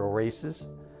extraterrestrial races,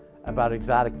 about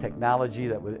exotic technology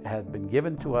that had been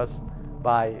given to us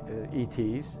by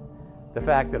ETs, the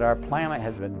fact that our planet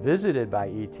has been visited by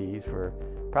ETs for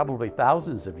probably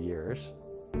thousands of years.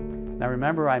 Now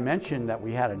remember, I mentioned that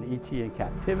we had an ET in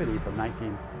captivity from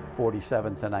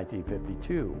 1947 to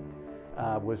 1952,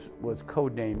 was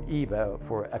codenamed EBA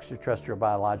for extraterrestrial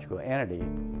biological entity.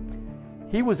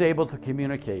 he was able to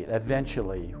communicate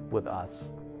eventually with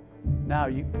us. Now,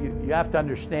 you have to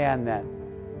understand that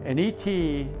an ET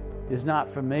is not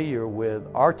familiar with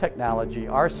our technology,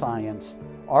 our science,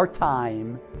 our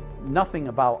time, nothing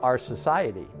about our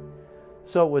society.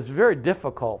 So it was very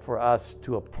difficult for us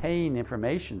to obtain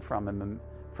information from him.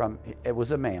 It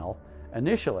was a male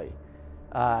initially.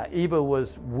 EBA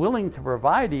was willing to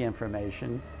provide the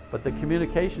information, but the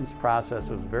communications process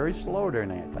was very slow during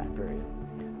that time period.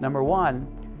 Number one,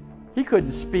 he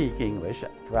couldn't speak English,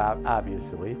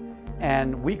 obviously,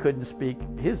 and we couldn't speak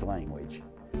his language.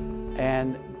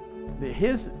 And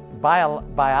his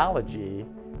biology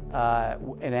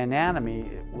and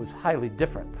anatomy was highly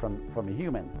different from a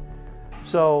human.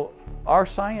 So our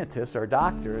scientists, our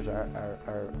doctors,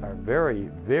 are very,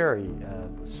 very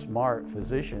smart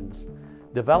physicians,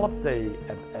 developed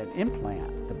an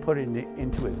implant to put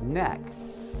into his neck,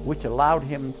 which allowed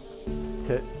him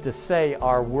to say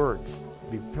our words.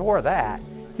 Before that,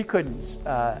 he couldn't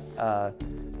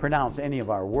pronounce any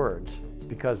of our words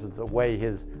because of the way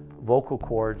his vocal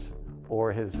cords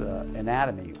or his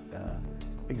anatomy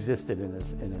existed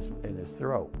in his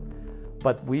throat.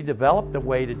 But we developed a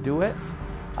way to do it.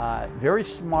 Very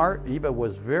smart. EBA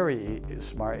was very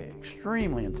smart,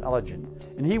 extremely intelligent,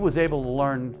 and he was able to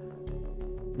learn,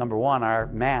 number one, our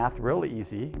math really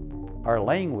easy, our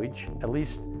language, at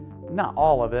least not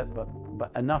all of it,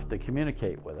 but enough to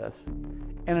communicate with us,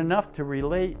 and enough to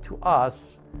relate to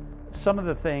us some of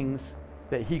the things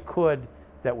that he could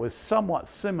that was somewhat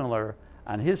similar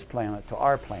on his planet to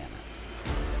our planet.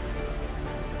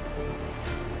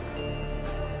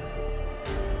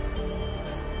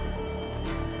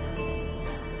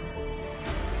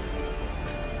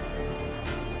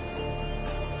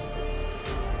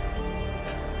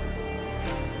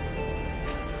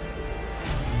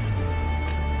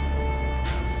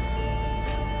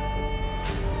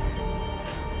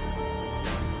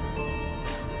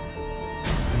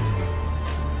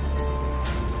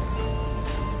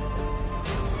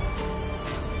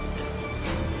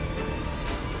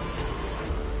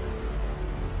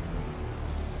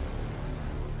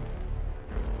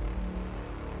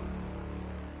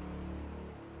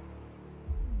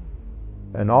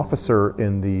 An officer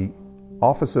in the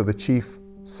Office of the Chief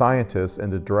Scientist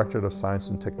and the Directorate of Science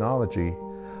and Technology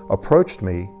approached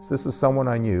me. This is someone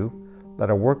I knew that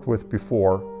I worked with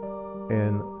before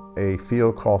in a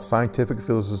field called scientific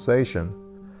visualization.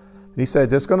 And he said,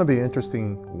 there's going to be an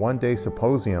interesting one-day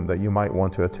symposium that you might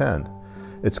want to attend.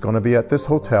 It's going to be at this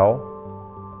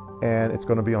hotel, and it's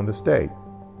going to be on this date.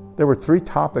 There were 3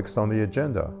 topics on the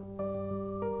agenda.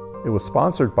 It was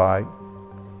sponsored by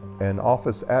an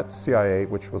office at CIA,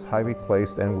 which was highly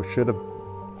placed and we should have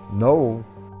known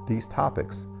these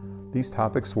topics. These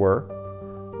topics were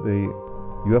the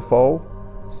UFO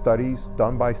studies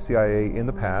done by CIA in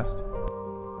the past,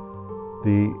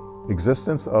 the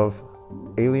existence of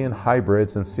alien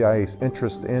hybrids and CIA's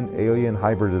interest in alien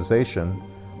hybridization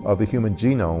of the human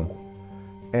genome,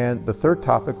 and the 3rd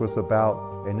topic was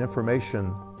about an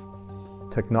information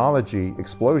technology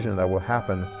explosion that will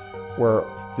happen where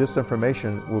this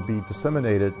information will be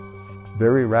disseminated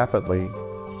very rapidly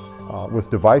with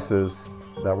devices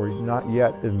that were not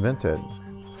yet invented,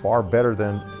 far better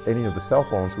than any of the cell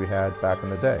phones we had back in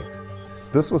the day.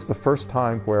 This was the first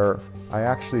time where I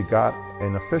actually got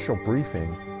an official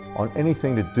briefing on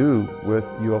anything to do with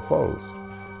UFOs.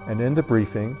 And in the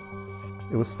briefing,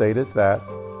 it was stated that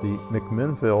the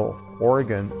McMinnville,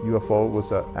 Oregon UFO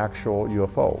was an actual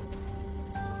UFO.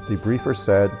 The briefer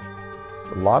said,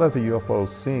 a lot of the UFOs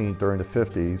seen during the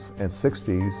 50s and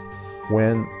 60s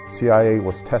when CIA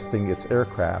was testing its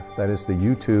aircraft, that is the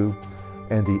U-2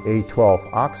 and the A-12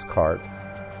 ox cart,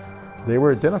 they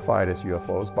were identified as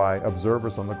UFOs by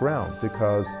observers on the ground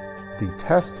because the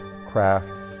test craft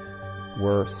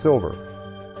were silver.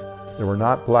 They were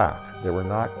not black. They were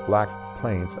not black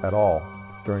planes at all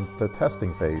during the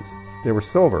testing phase. They were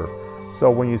silver. So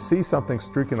when you see something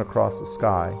streaking across the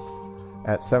sky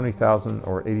at 70,000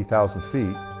 or 80,000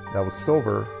 feet, that was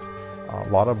silver, a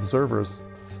lot of observers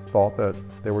thought that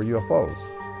they were UFOs.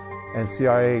 And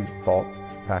CIA thought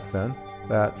back then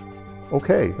that,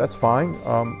 okay, that's fine.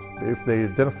 If they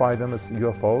identify them as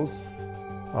UFOs,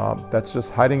 that's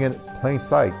just hiding in plain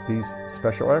sight, these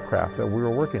special aircraft that we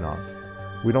were working on.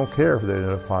 We don't care if they're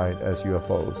identified as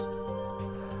UFOs.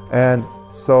 And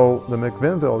so the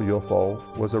McMinnville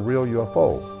UFO was a real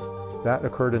UFO. That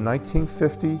occurred in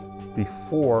 1950,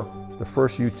 before the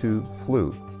first U-2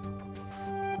 flew.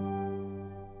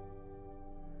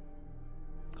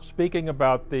 Speaking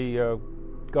about the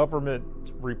government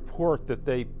report that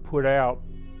they put out,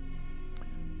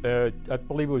 I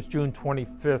believe it was June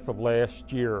 25th of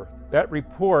last year. That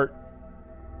report,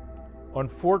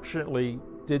 unfortunately,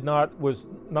 was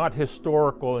not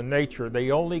historical in nature.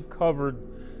 They only covered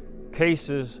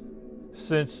cases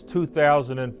since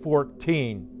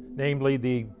 2014, namely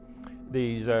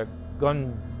these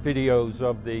gun videos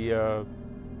of the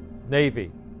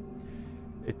Navy.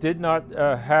 It did not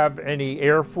have any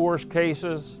Air Force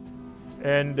cases,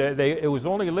 and it was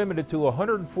only limited to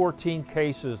 114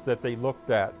 cases that they looked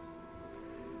at.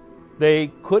 They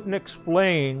couldn't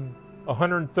explain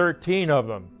 113 of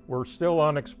them, were still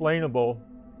unexplainable.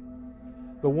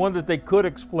 The one that they could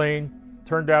explain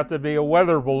turned out to be a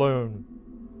weather balloon,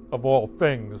 of all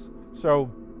things.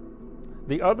 So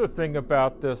the other thing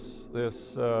about this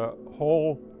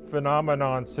whole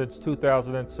phenomenon since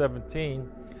 2017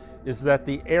 is that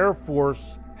the Air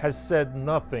Force has said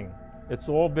nothing. It's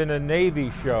all been a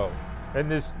Navy show. And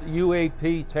this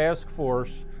UAP task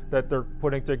force that they're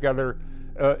putting together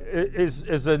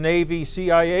is a Navy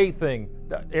CIA thing.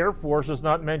 The Air Force is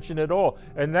not mentioned at all.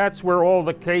 And that's where all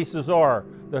the cases are.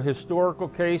 The historical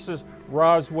cases,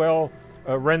 Roswell,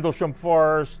 Rendlesham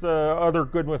Forest, other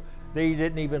good ones, they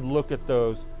didn't even look at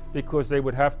those because they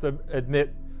would have to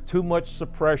admit too much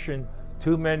suppression,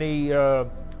 too many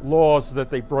laws that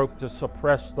they broke to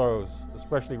suppress those,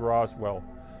 especially Roswell.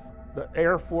 The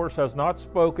Air Force has not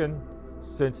spoken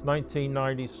since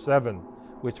 1997,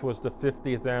 which was the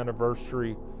 50th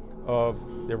anniversary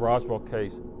of the Roswell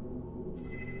case.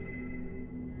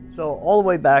 So all the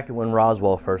way back when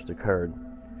Roswell first occurred,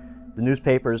 the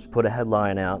newspapers put a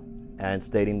headline out and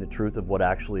stating the truth of what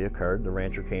actually occurred. The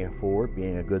rancher came forward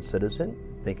being a good citizen,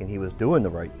 thinking he was doing the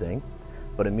right thing.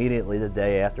 But immediately the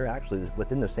day after, actually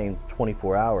within the same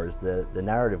 24 hours, the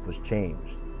narrative was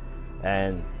changed.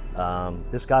 And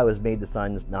this guy was made to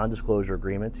sign this non-disclosure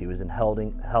agreement. He was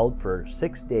held for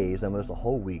 6 days, almost a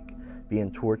whole week,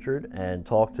 being tortured and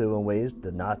talked to in ways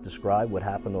to not describe what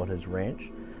happened on his ranch.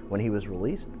 When he was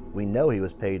released, we know he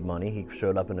was paid money. He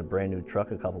showed up in a brand new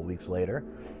truck a couple weeks later,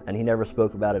 and he never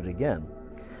spoke about it again.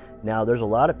 Now, there's a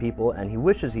lot of people, and he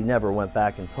wishes he never went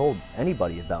back and told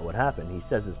anybody about what happened. He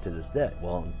says this to this day,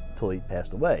 well, until he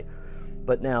passed away.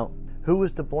 But now, who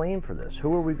is to blame for this?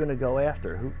 Who are we going to go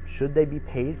after? Should they be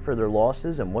paid for their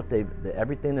losses and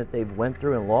everything that they've went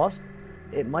through and lost?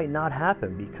 It might not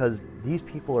happen because these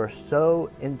people are so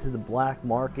into the black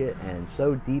market and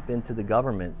so deep into the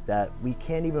government that we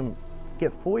can't even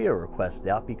get FOIA requests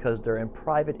out because they're in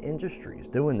private industries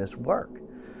doing this work.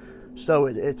 So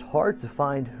it's hard to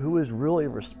find who is really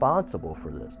responsible for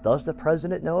this. Does the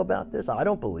president know about this? I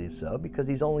don't believe so, because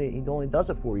he only does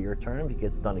a 4-year term. If he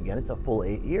gets done again, it's a full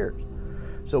 8 years.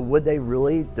 So would they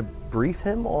really debrief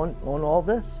him on all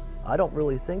this? I don't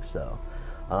really think so.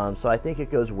 So I think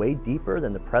it goes way deeper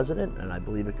than the president, and I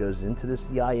believe it goes into the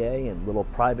CIA and little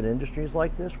private industries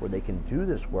like this where they can do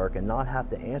this work and not have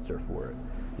to answer for it.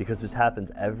 Because this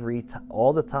happens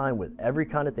all the time with every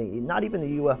kind of thing. Not even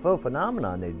the UFO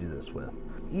phenomenon they do this with.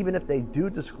 Even if they do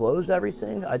disclose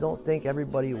everything, I don't think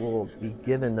everybody will be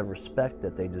given the respect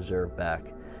that they deserve back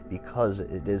because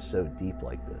it is so deep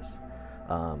like this.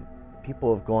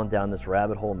 People have gone down this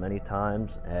rabbit hole many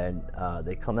times, and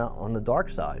they come out on the dark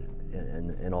side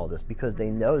in all this because they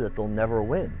know that they'll never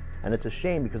win. And it's a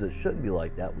shame because it shouldn't be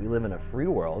like that. We live in a free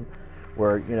world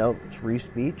where, it's free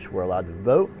speech, we're allowed to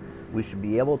vote. We should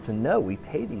be able to know we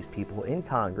pay these people in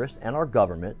Congress and our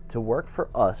government to work for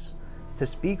us, to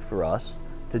speak for us,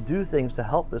 to do things to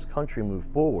help this country move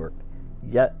forward.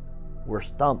 Yet we're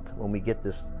stumped when we get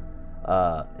this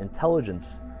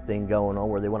intelligence thing going on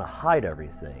where they want to hide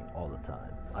everything all the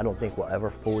time. I don't think we'll ever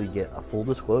fully get a full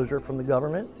disclosure from the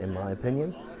government, in my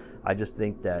opinion. I just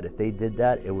think that if they did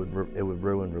that, it would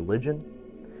ruin religion.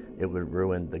 It would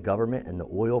ruin the government and the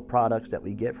oil products that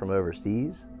we get from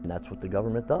overseas. And that's what the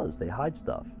government does. They hide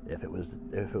stuff. If it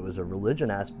was a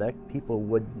religion aspect, people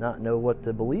would not know what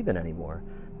to believe in anymore.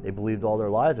 They believed all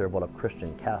their lives they were about a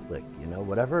Christian, Catholic,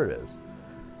 whatever it is.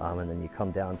 And then you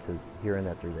come down to hearing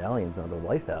that there's aliens and other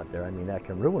life out there. I mean, that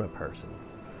can ruin a person.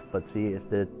 But see, if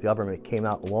the government came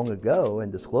out long ago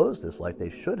and disclosed this like they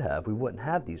should have, we wouldn't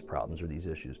have these problems or these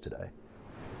issues today.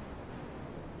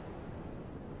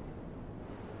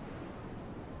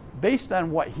 Based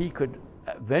on what he could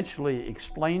eventually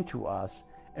explain to us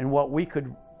and what we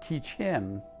could teach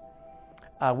him,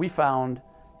 we found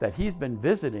that he's been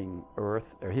visiting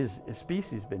Earth, or his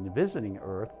species has been visiting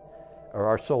Earth, or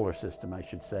our solar system, I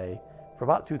should say, for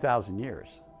about 2,000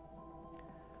 years.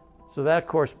 So that, of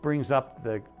course, brings up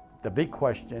the big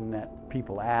question that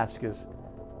people ask is,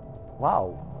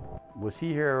 wow, was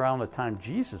he here around the time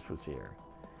Jesus was here?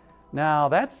 Now,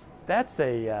 that's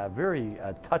a very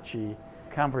touchy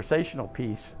conversational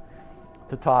piece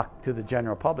to talk to the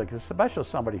general public, especially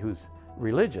somebody who's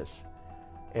religious.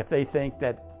 If they think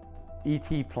that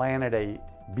ET planted a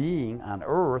being on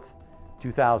Earth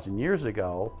 2,000 years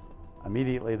ago,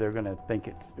 immediately they're going to think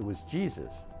it was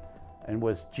Jesus. And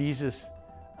was Jesus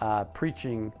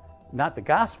preaching not the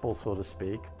gospel, so to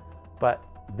speak, but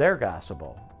their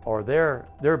gospel or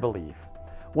their belief?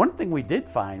 One thing we did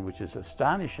find, which is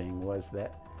astonishing, was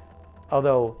that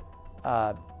although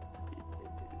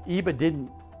Iba didn't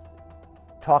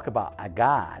talk about a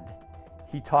god,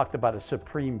 he talked about a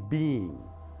supreme being.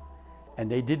 And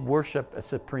they did worship a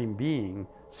supreme being,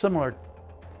 similar to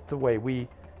the way we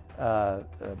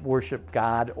worship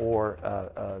God or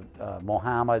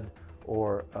Muhammad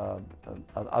or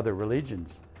other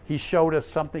religions. He showed us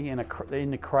something in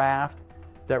the craft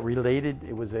that related.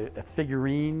 It was a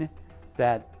figurine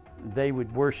that they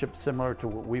would worship, similar to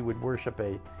what we would worship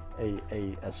a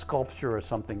sculpture or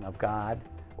something of God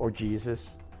or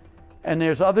Jesus. And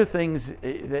there's other things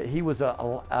that he was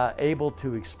able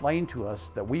to explain to us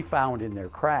that we found in their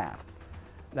craft.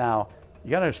 Now, you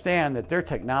gotta understand that their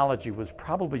technology was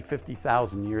probably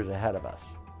 50,000 years ahead of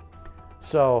us.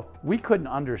 So we couldn't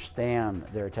understand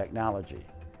their technology.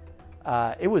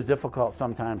 It was difficult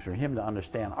sometimes for him to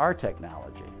understand our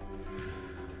technology.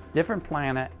 Different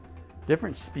planet,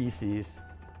 different species.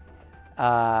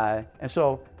 And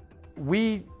so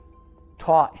we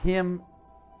taught him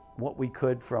what we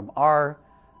could from our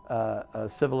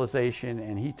civilization,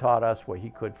 and he taught us what he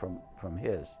could from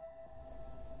his.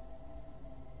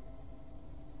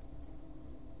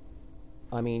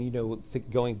 I mean, you know,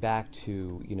 going back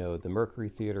to, you know, the Mercury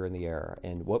Theater in the Air,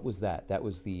 and what was that? That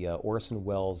was the Orson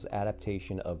Welles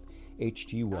adaptation of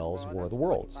H.G. Wells' War of the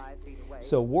Worlds.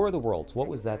 So War of the Worlds, what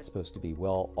was that supposed to be?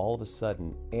 Well, all of a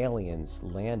sudden, aliens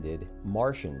landed,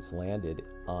 Martians landed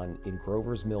in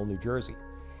Grover's Mill, New Jersey.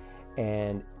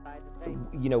 And,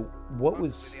 you know, what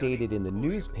was stated in the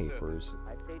newspapers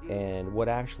and what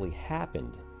actually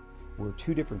happened were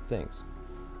two different things.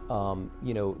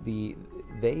 You know,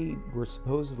 they were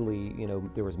supposedly, you know,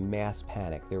 there was mass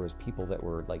panic. There was people that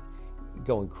were like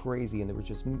going crazy, and there was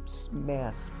just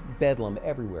mass bedlam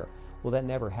everywhere. Well, that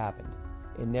never happened.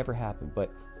 It never happened,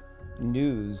 but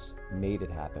news made it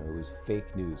happen. It was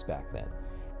fake news back then.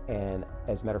 And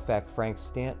as a matter of fact, Frank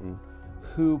Stanton,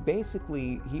 who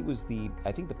basically, he was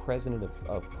I think the president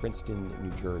of Princeton,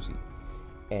 New Jersey.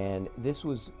 And this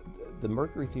was the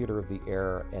Mercury Theater of the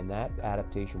Air, and that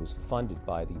adaptation was funded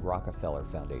by the Rockefeller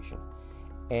Foundation.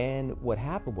 And what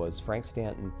happened was Frank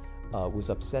Stanton was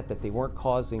upset that they weren't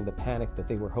causing the panic that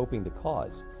they were hoping to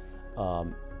cause.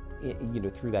 You know,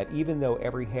 through that, even though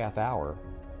every half hour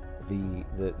the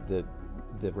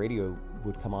radio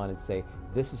would come on and say,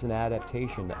 this is an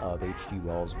adaptation of H.G.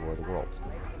 Wells' War of the Worlds.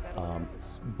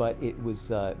 But it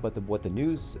was, what the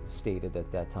news stated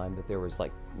at that time, that there was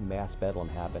like mass bedlam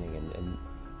happening and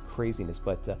craziness.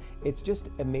 But it's just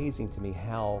amazing to me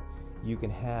how you can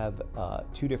have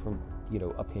two different, you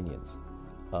know, opinions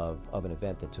of an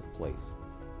event that took place,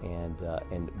 and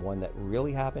one that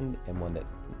really happened and one that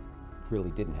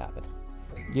really didn't happen.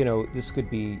 You know, this could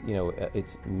be, you know,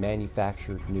 it's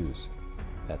manufactured news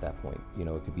at that point. You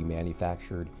know, it could be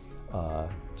manufactured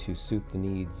to suit the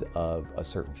needs of a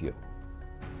certain few,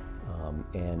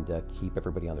 and keep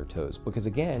everybody on their toes. Because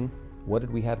again, what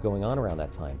did we have going on around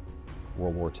that time?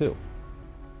 World War II.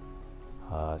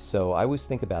 So I always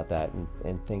think about that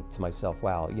and think to myself,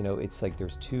 wow, you know, it's like there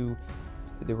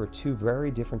were two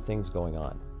very different things going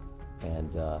on,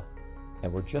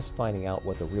 and we're just finding out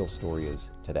what the real story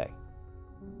is today.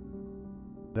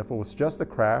 If it was just a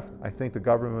craft, I think the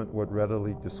government would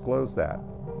readily disclose that.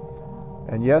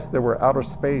 And yes, there were outer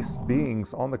space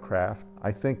beings on the craft.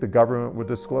 I think the government would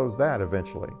disclose that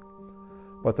eventually.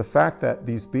 But the fact that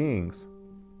these beings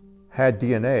had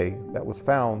DNA that was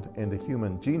found in the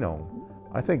human genome,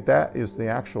 I think that is the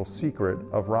actual secret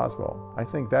of Roswell. I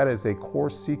think that is a core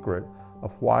secret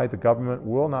of why the government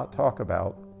will not talk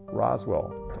about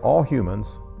Roswell. All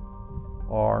humans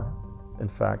are, in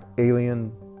fact,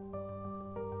 alien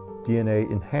DNA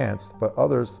enhanced, but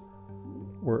others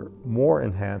were more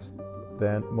enhanced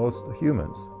than most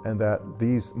humans, and that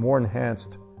these more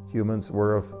enhanced humans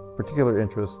were of particular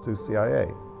interest to CIA.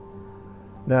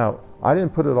 Now, I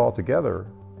didn't put it all together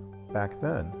back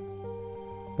then,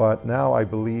 but now I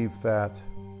believe that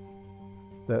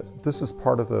this is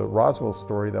part of the Roswell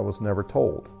story that was never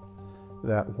told,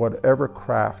 that whatever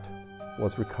craft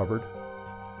was recovered,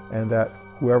 and that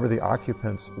whoever the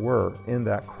occupants were in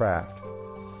that craft,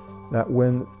 that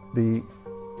when the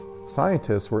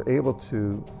scientists were able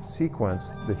to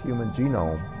sequence the human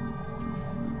genome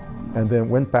and then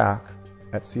went back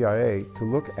at CIA to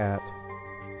look at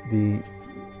the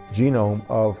genome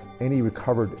of any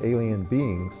recovered alien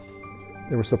beings,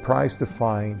 they were surprised to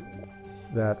find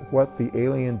that what the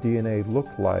alien DNA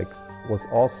looked like was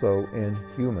also in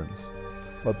humans.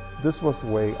 But this was the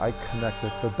way I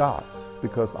connected the dots,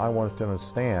 because I wanted to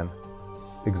understand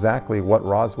exactly what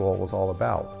Roswell was all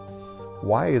about.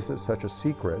 Why is it such a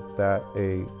secret that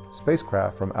a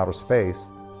spacecraft from outer space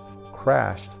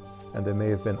crashed and there may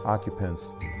have been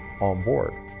occupants on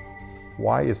board?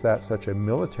 Why is that such a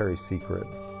military secret?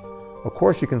 Of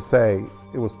course, you can say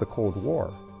it was the Cold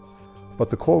War, but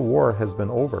the Cold War has been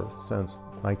over since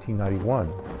 1991,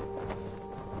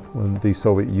 when the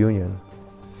Soviet Union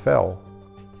fell,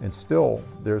 and still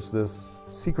there's this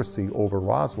secrecy over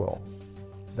Roswell,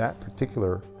 that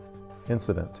particular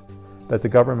incident that the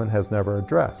government has never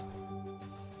addressed.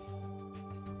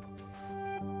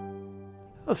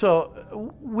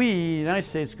 So we, the United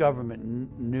States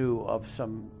government, knew of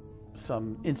some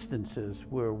instances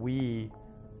where we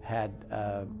had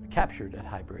captured a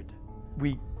hybrid.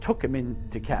 We took him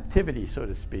into captivity, so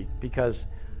to speak, because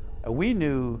we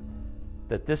knew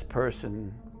that this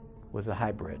person was a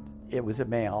hybrid. It was a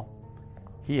male.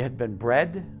 He had been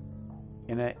bred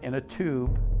in a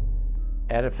tube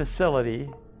at a facility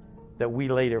that we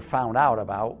later found out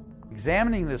about.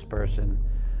 Examining this person,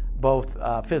 both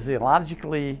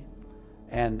physiologically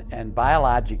and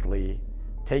biologically,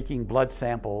 taking blood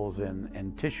samples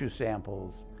and tissue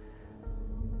samples,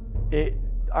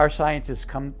 our scientists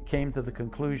came to the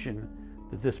conclusion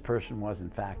that this person was in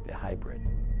fact a hybrid.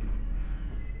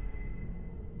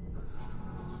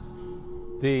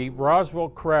 The Roswell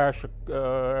crash,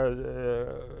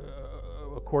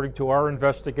 according to our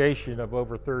investigation of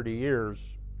over 30 years,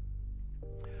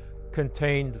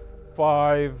 contained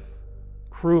 5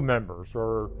 crew members,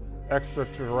 or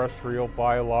extraterrestrial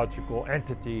biological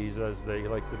entities, as they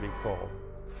like to be called.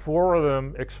 4 of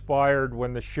them expired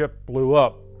when the ship blew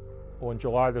up on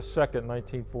July the 2nd,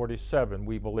 1947,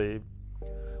 we believe.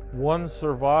 1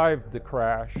 survived the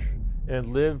crash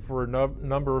and lived for a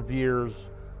number of years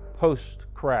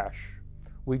post-crash.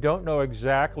 We don't know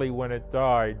exactly when it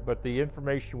died, but the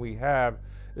information we have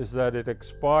is that it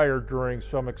expired during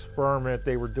some experiment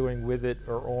they were doing with it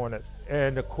or on it.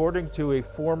 And according to a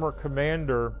former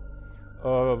commander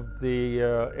of the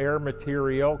Air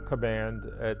Materiel Command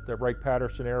at the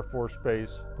Wright-Patterson Air Force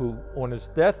Base, who on his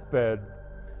deathbed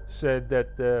said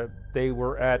that they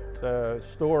were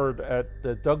stored at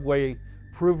the Dugway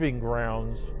Proving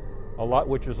Grounds,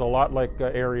 which is a lot like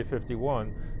Area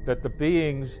 51, that the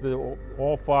beings,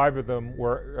 all 5 of them,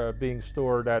 were being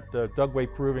stored at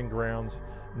Dugway Proving Grounds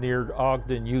near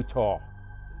Ogden, Utah.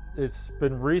 It's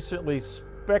been recently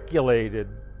speculated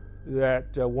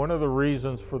that one of the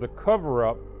reasons for the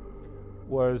cover-up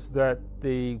was that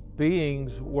the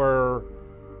beings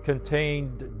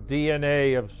contained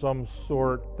DNA of some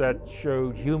sort that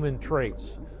showed human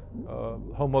traits,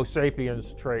 Homo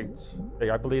sapiens traits.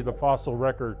 I believe the fossil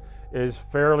record is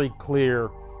fairly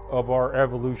clear of our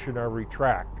evolutionary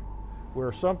track,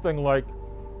 where something like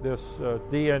this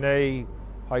DNA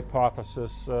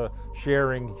hypothesis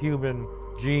sharing human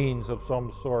genes of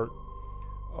some sort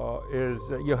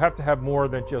you have to have more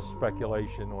than just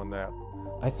speculation on that.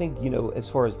 I think, as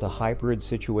far as the hybrid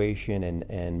situation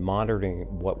and monitoring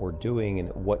what we're doing and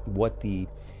what the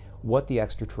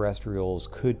extraterrestrials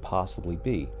could possibly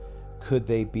be. Could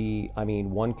they be,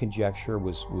 one conjecture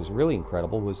was really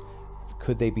incredible, was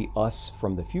could they be us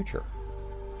from the future?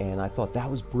 And I thought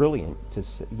that was brilliant to,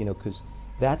 because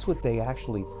that's what they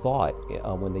actually thought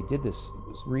when they did this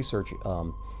research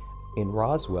in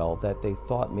Roswell, that they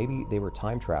thought maybe they were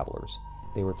time travelers.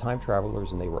 They were time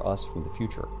travelers and they were us from the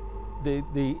future.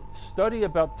 The study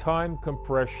about time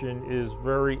compression is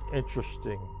very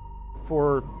interesting.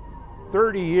 For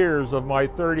 30 years of my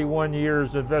 31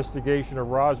 years investigation of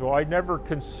Roswell, I never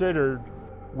considered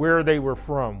where they were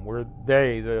from, where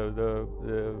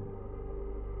the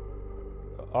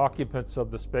occupants of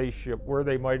the spaceship, where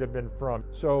they might have been from.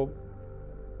 So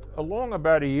along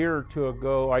about a year or 2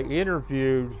 ago, I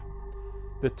interviewed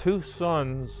the 2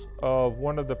 sons of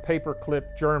one of the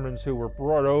paperclip Germans who were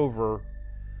brought over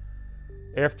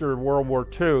after World War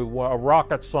II, a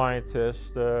rocket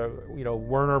scientist,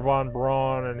 Werner von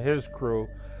Braun and his crew.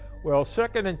 Well,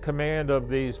 second in command of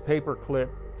these paperclip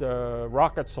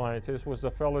rocket scientists was a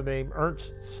fellow named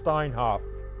Ernst Steinhoff.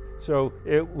 So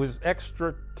it was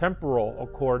extratemporal,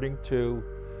 according to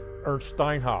Ernst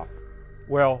Steinhoff.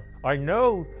 Well, I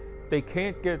know they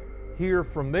can't get here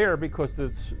from there because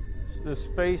the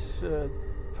space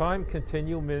time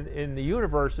continuum in the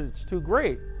universe, it's too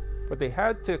great. But they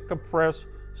had to compress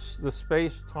the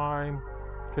space-time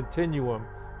continuum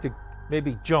to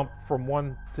maybe jump from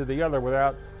one to the other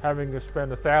without having to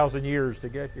spend 1,000 years to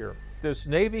get here. This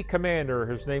Navy commander,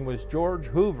 his name was George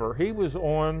Hoover, he was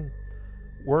on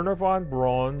Wernher von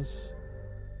Braun's,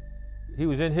 he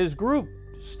was in his group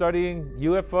studying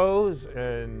UFOs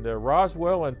and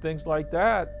Roswell and things like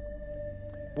that.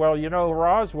 Well, you know,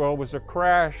 Roswell was a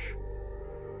crash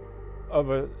of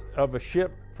a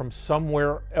ship from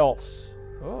somewhere else.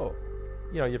 Oh,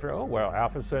 you know, you figure, oh, well,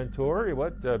 Alpha Centauri,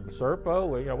 what,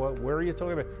 Serpo, you know, where are you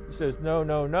talking about? He says, no,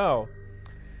 no, no.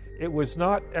 It was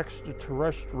not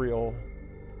extraterrestrial,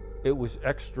 it was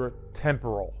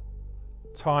extratemporal,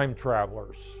 time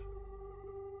travelers.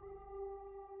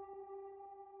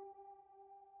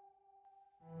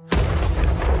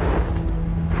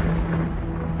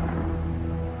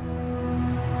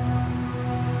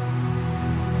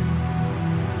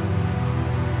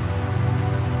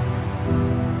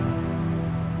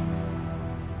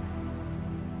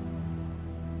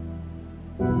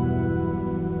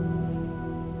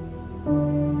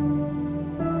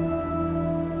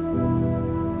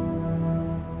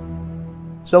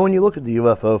 So when you look at the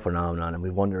UFO phenomenon, and we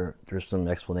wonder, there's some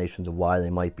explanations of why they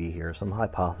might be here, some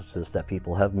hypotheses that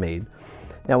people have made.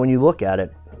 Now when you look at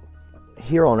it,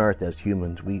 here on Earth as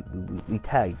humans, we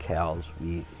tag cows.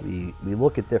 We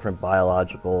look at different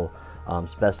biological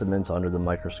specimens under the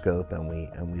microscope, and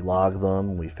we log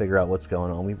them, we figure out what's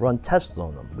going on, we run tests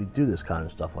on them. We do this kind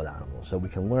of stuff with animals so we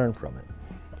can learn from it.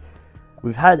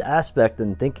 We've had aspect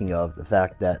in thinking of the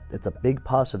fact that it's a big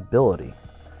possibility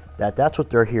that that's what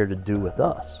they're here to do with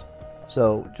us.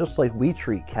 So just like we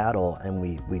treat cattle and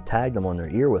we tag them on their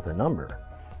ear with a number,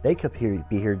 they could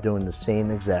be here doing the same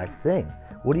exact thing.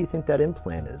 What do you think that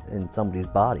implant is in somebody's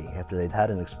body after they've had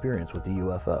an experience with the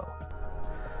UFO?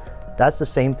 That's the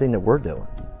same thing that we're doing.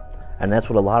 And that's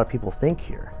what a lot of people think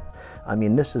here. I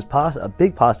mean, this is a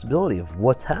big possibility of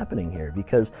what's happening here,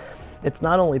 because it's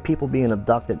not only people being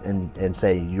abducted in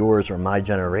say, yours or my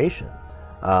generation.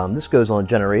 This goes on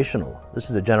generational.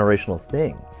 This is a generational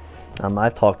thing.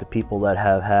 I've talked to people that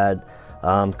have had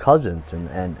cousins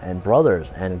and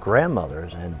brothers and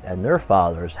grandmothers and their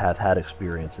fathers have had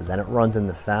experiences, and it runs in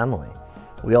the family.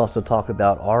 We also talk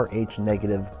about Rh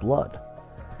negative blood.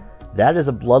 That is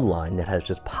a bloodline that has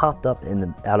just popped up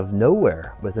out of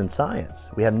nowhere within science.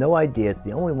 We have no idea. It's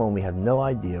the only one we have no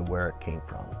idea where it came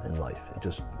from in life. It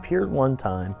just appeared one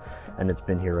time and it's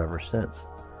been here ever since.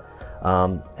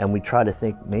 And we try to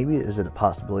think, maybe is it a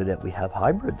possibility that we have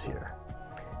hybrids here?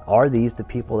 Are these the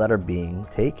people that are being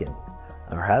taken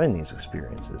or having these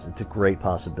experiences? It's a great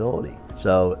possibility.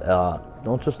 So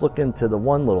don't just look into the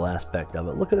one little aspect of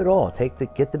it. Look at it all.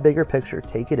 Get the bigger picture,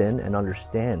 take it in, and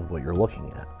understand what you're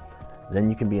looking at. Then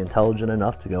you can be intelligent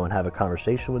enough to go and have a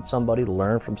conversation with somebody,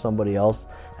 learn from somebody else,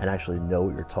 and actually know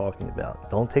what you're talking about.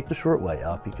 Don't take the short way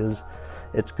out, because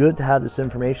it's good to have this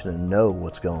information and know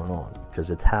what's going on,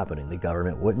 because it's happening. The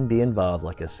government wouldn't be involved,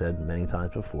 like I said many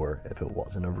times before, if it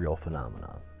wasn't a real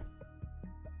phenomenon.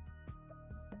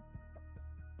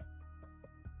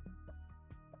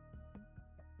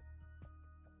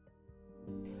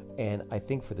 And I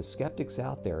think for the skeptics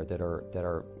out there that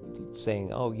are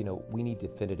saying, oh, you know, we need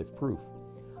definitive proof,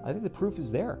 I think the proof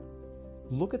is there.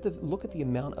 Look at the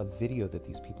amount of video that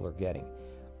these people are getting.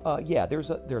 Yeah,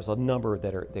 there's a number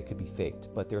that could be faked,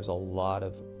 but there's a lot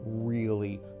of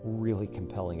really, really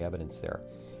compelling evidence there.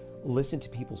 Listen to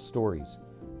people's stories.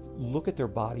 Look at their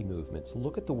body movements.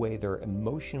 Look at the way they're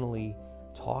emotionally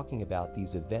talking about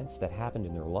these events that happened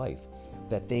in their life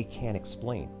that they can't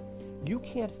explain. You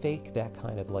can't fake that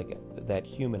kind of that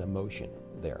human emotion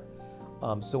there.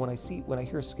 So when I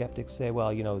hear skeptics say,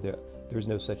 well, you know, there's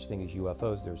no such thing as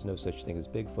UFOs, there's no such thing as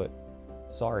Bigfoot.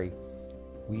 Sorry,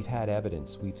 we've had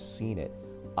evidence, we've seen it.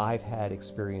 I've had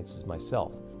experiences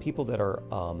myself. People that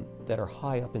are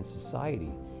high up in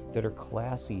society, that are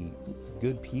classy,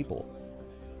 good people,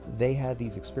 they had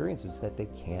these experiences that they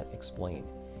can't explain.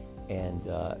 And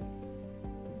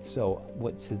so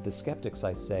to the skeptics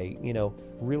I say, you know,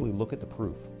 really look at the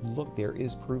proof. Look, there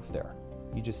is proof there.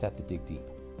 You just have to dig deep.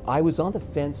 I was on the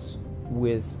fence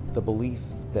with the belief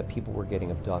that people were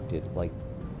getting abducted. Like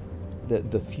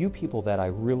the few people that I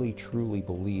really truly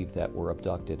believe that were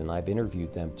abducted, and I've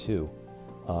interviewed them too,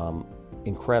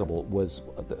 incredible, was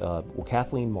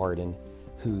Kathleen Martin,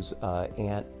 whose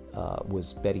aunt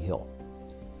was Betty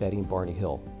and Barney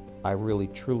Hill. I really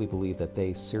truly believe that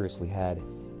they seriously had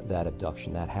that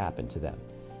abduction, that happened to them.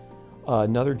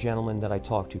 Another gentleman that I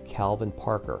talked to, Calvin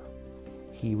Parker,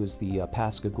 he was the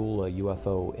Pascagoula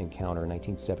UFO encounter in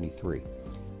 1973,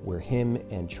 where him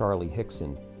and Charlie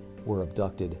Hickson were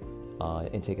abducted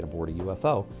and taken aboard a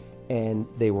UFO, and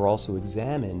they were also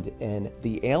examined, and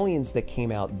the aliens that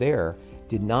came out there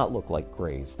did not look like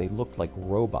grays. They looked like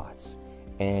robots,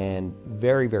 and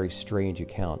very, very strange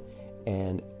account.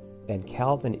 And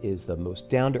Calvin is the most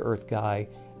down-to-earth guy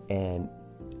and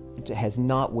has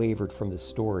not wavered from this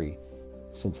story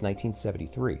since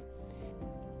 1973.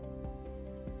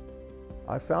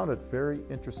 I found it very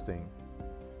interesting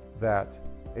that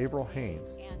Avril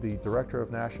Haines, the Director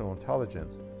of National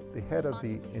Intelligence, the head of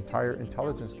the entire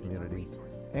intelligence community,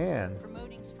 and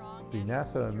the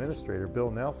NASA Administrator, Bill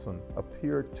Nelson,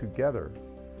 appeared together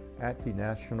at the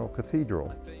National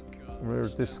Cathedral. We were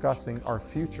discussing our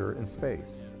future in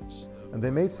space. And they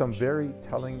made some very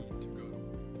telling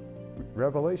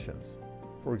revelations.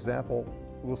 For example,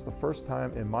 it was the first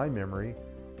time in my memory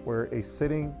where a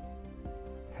sitting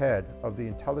head of the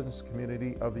intelligence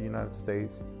community of the United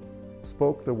States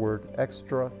spoke the word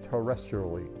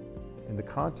extraterrestrially in the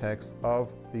context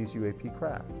of these UAP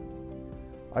craft.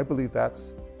 I believe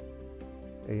that's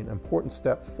an important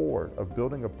step forward of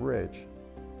building a bridge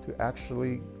to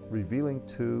actually revealing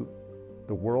to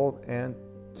the world and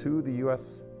to the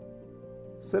U.S.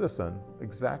 citizen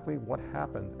exactly what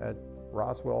happened at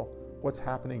Roswell, what's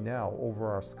happening now over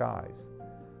our skies.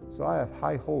 So I have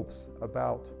high hopes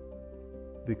about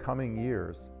the coming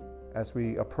years as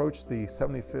we approach the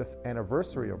 75th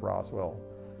anniversary of Roswell,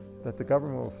 that the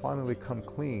government will finally come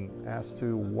clean as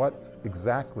to what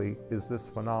exactly is this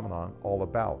phenomenon all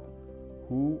about.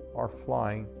 Who are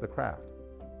flying the craft?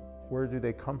 Where do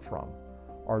they come from?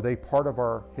 Are they part of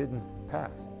our hidden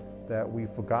past that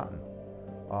we've forgotten?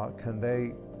 Can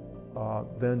they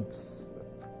then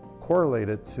correlate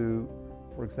it to,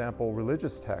 for example,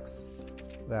 religious texts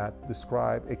that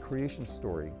describe a creation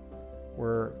story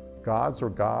where gods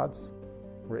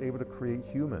were able to create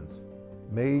humans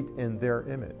made in their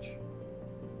image?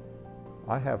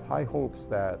 I have high hopes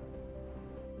that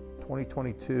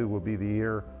 2022 will be the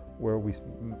year where we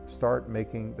start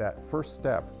making that first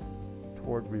step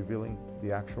toward revealing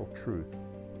the actual truth.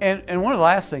 And one of the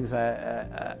last things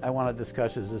I want to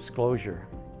discuss is disclosure.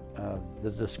 The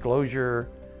disclosure,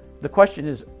 the question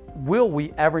is, will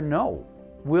we ever know?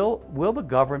 Will the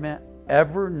government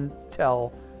ever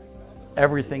tell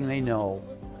everything they know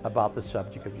about the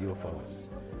subject of UFOs?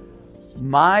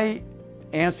 My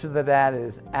answer to that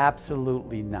is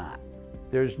absolutely not.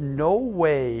 There's no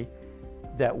way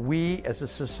that we as a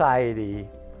society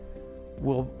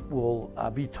will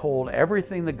be told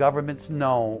everything the government's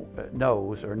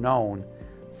knows or known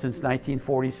since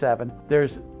 1947.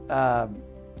 There's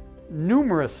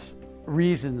numerous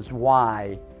reasons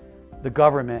why the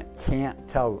government can't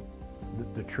tell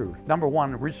the truth. Number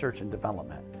one, research and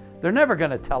development. They're never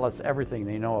going to tell us everything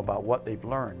they know about what they've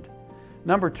learned.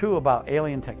 Number two, about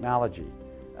alien technology,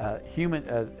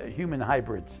 human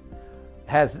hybrids.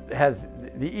 Has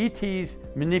the ETs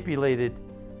manipulated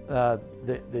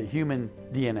the human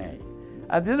DNA?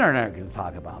 They're not going to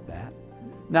talk about that.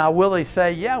 Now, will they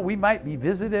say, yeah, we might be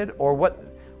visited, or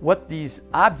what these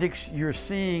objects you're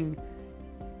seeing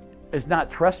is not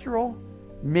terrestrial?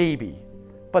 Maybe,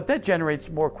 but that generates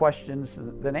more questions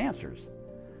than answers.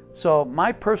 So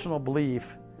my personal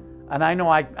belief, and I know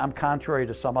I'm contrary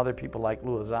to some other people like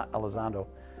Lou Elizondo,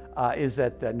 is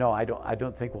that no, I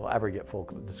don't think we'll ever get full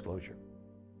disclosure.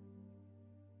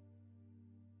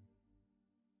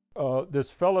 This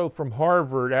fellow from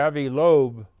Harvard, Avi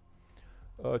Loeb,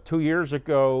 2 years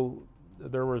ago,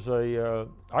 there was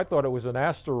I thought it was an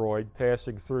asteroid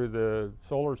passing through the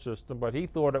solar system, but he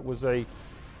thought it was a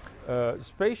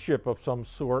spaceship of some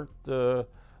sort, but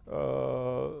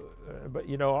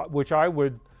which I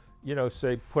would,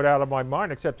 say put out of my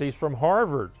mind, except he's from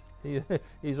Harvard.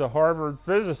 He's a Harvard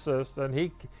physicist, and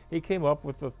he came up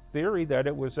with the theory that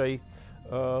it was a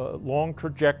long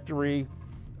trajectory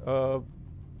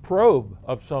probe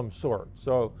of some sort.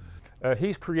 So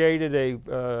he's created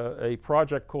a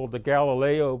project called the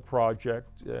Galileo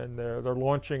Project, and they're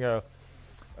launching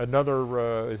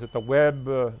another. Is it the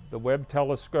Webb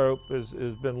telescope has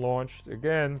been launched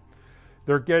again.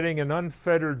 They're getting an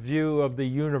unfettered view of the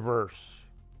universe,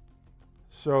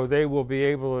 so they will be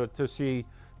able to see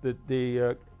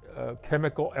the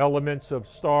chemical elements of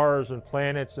stars and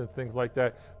planets and things like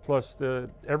that. Plus,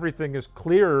 everything is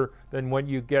clearer than what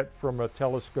you get from a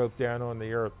telescope down on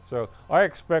the Earth. So I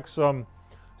expect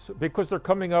because they're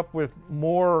coming up with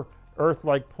more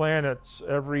Earth-like planets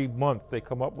every month. They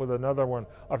come up with another one.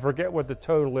 I forget what the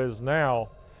total is now,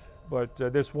 but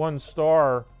this one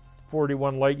star,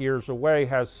 41 light years away,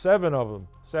 has 7 of them,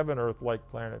 7 Earth-like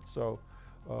planets. So,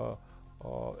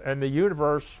 and the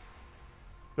universe,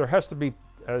 there has to be,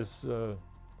 as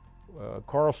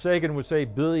Carl Sagan would say,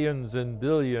 billions and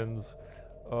billions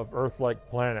of Earth-like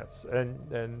planets, and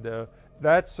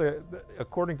That's,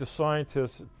 according to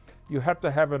scientists, you have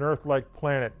to have an Earth-like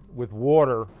planet with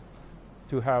water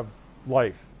to have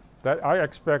life. That I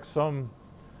expect some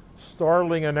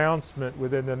startling announcement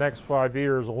within the next 5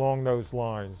 years along those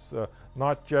lines.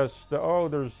 Not just, oh,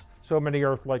 there's so many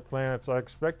Earth-like planets. I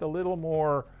expect a little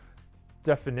more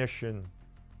definition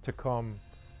to come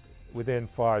within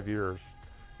 5 years.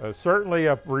 Certainly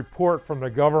a report from the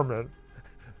government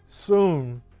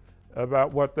soon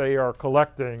about what they are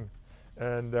collecting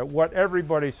and what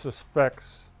everybody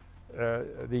suspects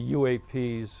the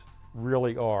UAPs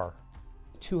really are.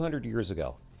 200 years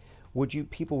ago,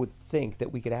 people would think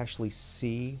that we could actually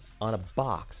see on a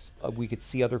box, we could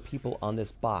see other people on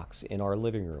this box in our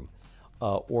living room,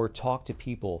 or talk to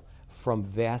people from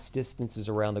vast distances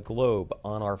around the globe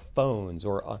on our phones,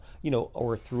 or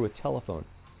or through a telephone.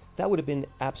 That would have been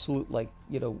absolute,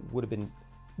 would have been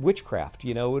witchcraft.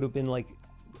 It would have been like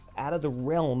out of the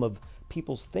realm of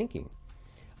people's thinking.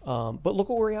 But look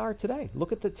at where we are today.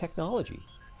 Look at the technology.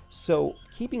 So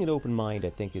keeping an open mind, I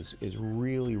think, is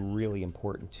really, really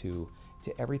important to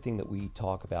everything that we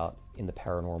talk about in the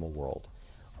paranormal world.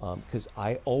 Because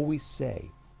I always say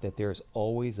that there's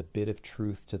always a bit of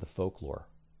truth to the folklore.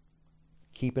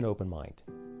 Keep an open mind.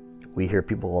 We hear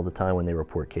people all the time when they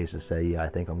report cases say, yeah, I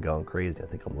think I'm going crazy. I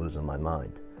think I'm losing my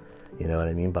mind. You know what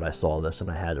I mean? But I saw this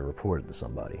and I had to report it to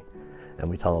somebody. And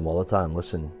we tell them all the time,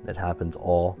 listen, it happens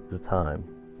all the time.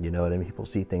 You know what I mean? People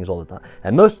see things all the time.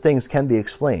 And most things can be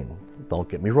explained. Don't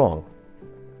get me wrong.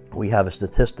 We have a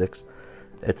statistics.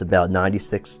 It's about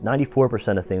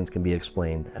 94% of things can be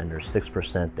explained, and there's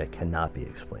 6% that cannot be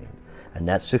explained. And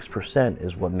that 6%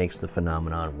 is what makes the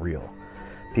phenomenon real.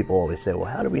 People always say, well,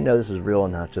 how do we know this is real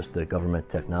and not just the government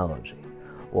technology?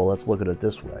 Well, let's look at it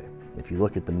this way. If you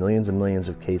look at the millions and millions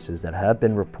of cases that have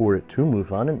been reported to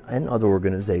MUFON and other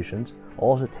organizations,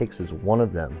 all it takes is one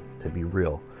of them to be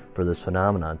real for this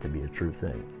phenomenon to be a true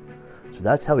thing. So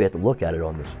that's how we have to look at it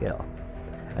on the scale.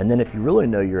 And then if you really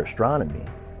know your astronomy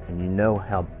and you know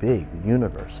how big the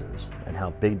universe is and how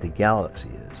big the galaxy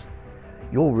is,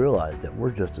 you'll realize that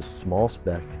we're just a small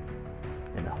speck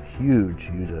in a huge,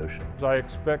 huge ocean. I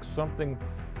expect something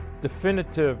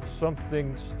definitive,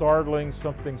 something startling,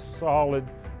 something solid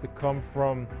to come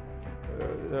from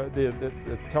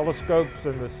the telescopes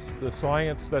and the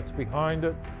science that's behind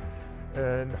it,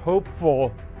 and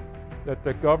hopeful that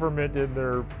the government in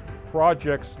their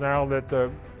projects, now that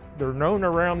they're known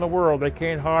around the world, they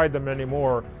can't hide them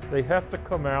anymore. They have to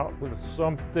come out with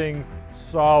something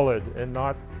solid and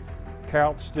not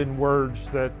couched in words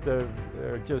that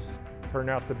just turn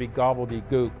out to be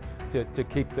gobbledygook to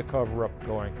keep the cover-up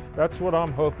going. That's what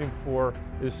I'm hoping for,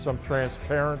 is some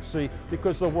transparency,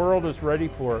 because the world is ready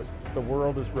for it. The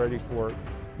world is ready for it.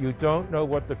 You don't know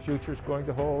what the future is going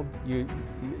to hold. You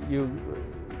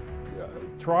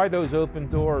try those open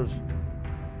doors.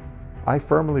 I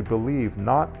firmly believe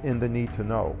not in the need to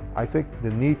know. I think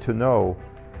the need to know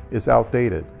is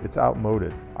outdated. It's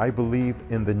outmoded. I believe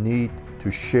in the need to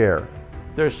share.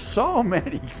 There's so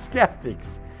many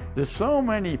skeptics. There's so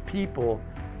many people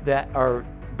that are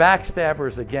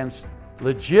backstabbers against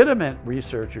legitimate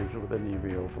researchers within the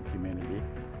UFO community,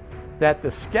 that the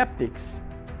skeptics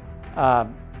are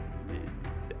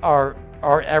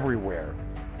everywhere.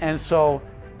 And so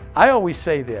I always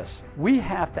say this: we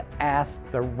have to ask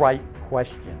the right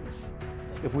questions.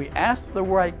 If we ask the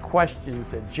right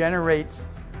questions, it generates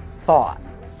thought.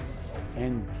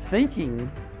 And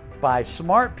thinking by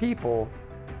smart people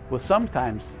will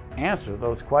sometimes answer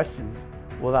those questions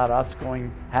without us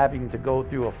having to go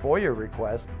through a FOIA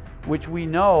request, which we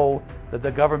know that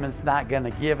the government's not going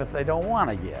to give if they don't want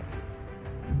to give.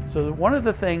 So one of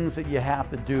the things that you have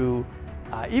to do,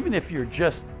 even if you're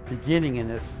just beginning in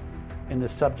the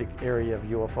subject area of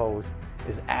UFOs,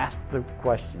 is ask the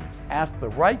questions. Ask the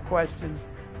right questions,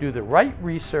 do the right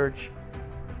research,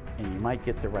 and you might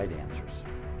get the right answers.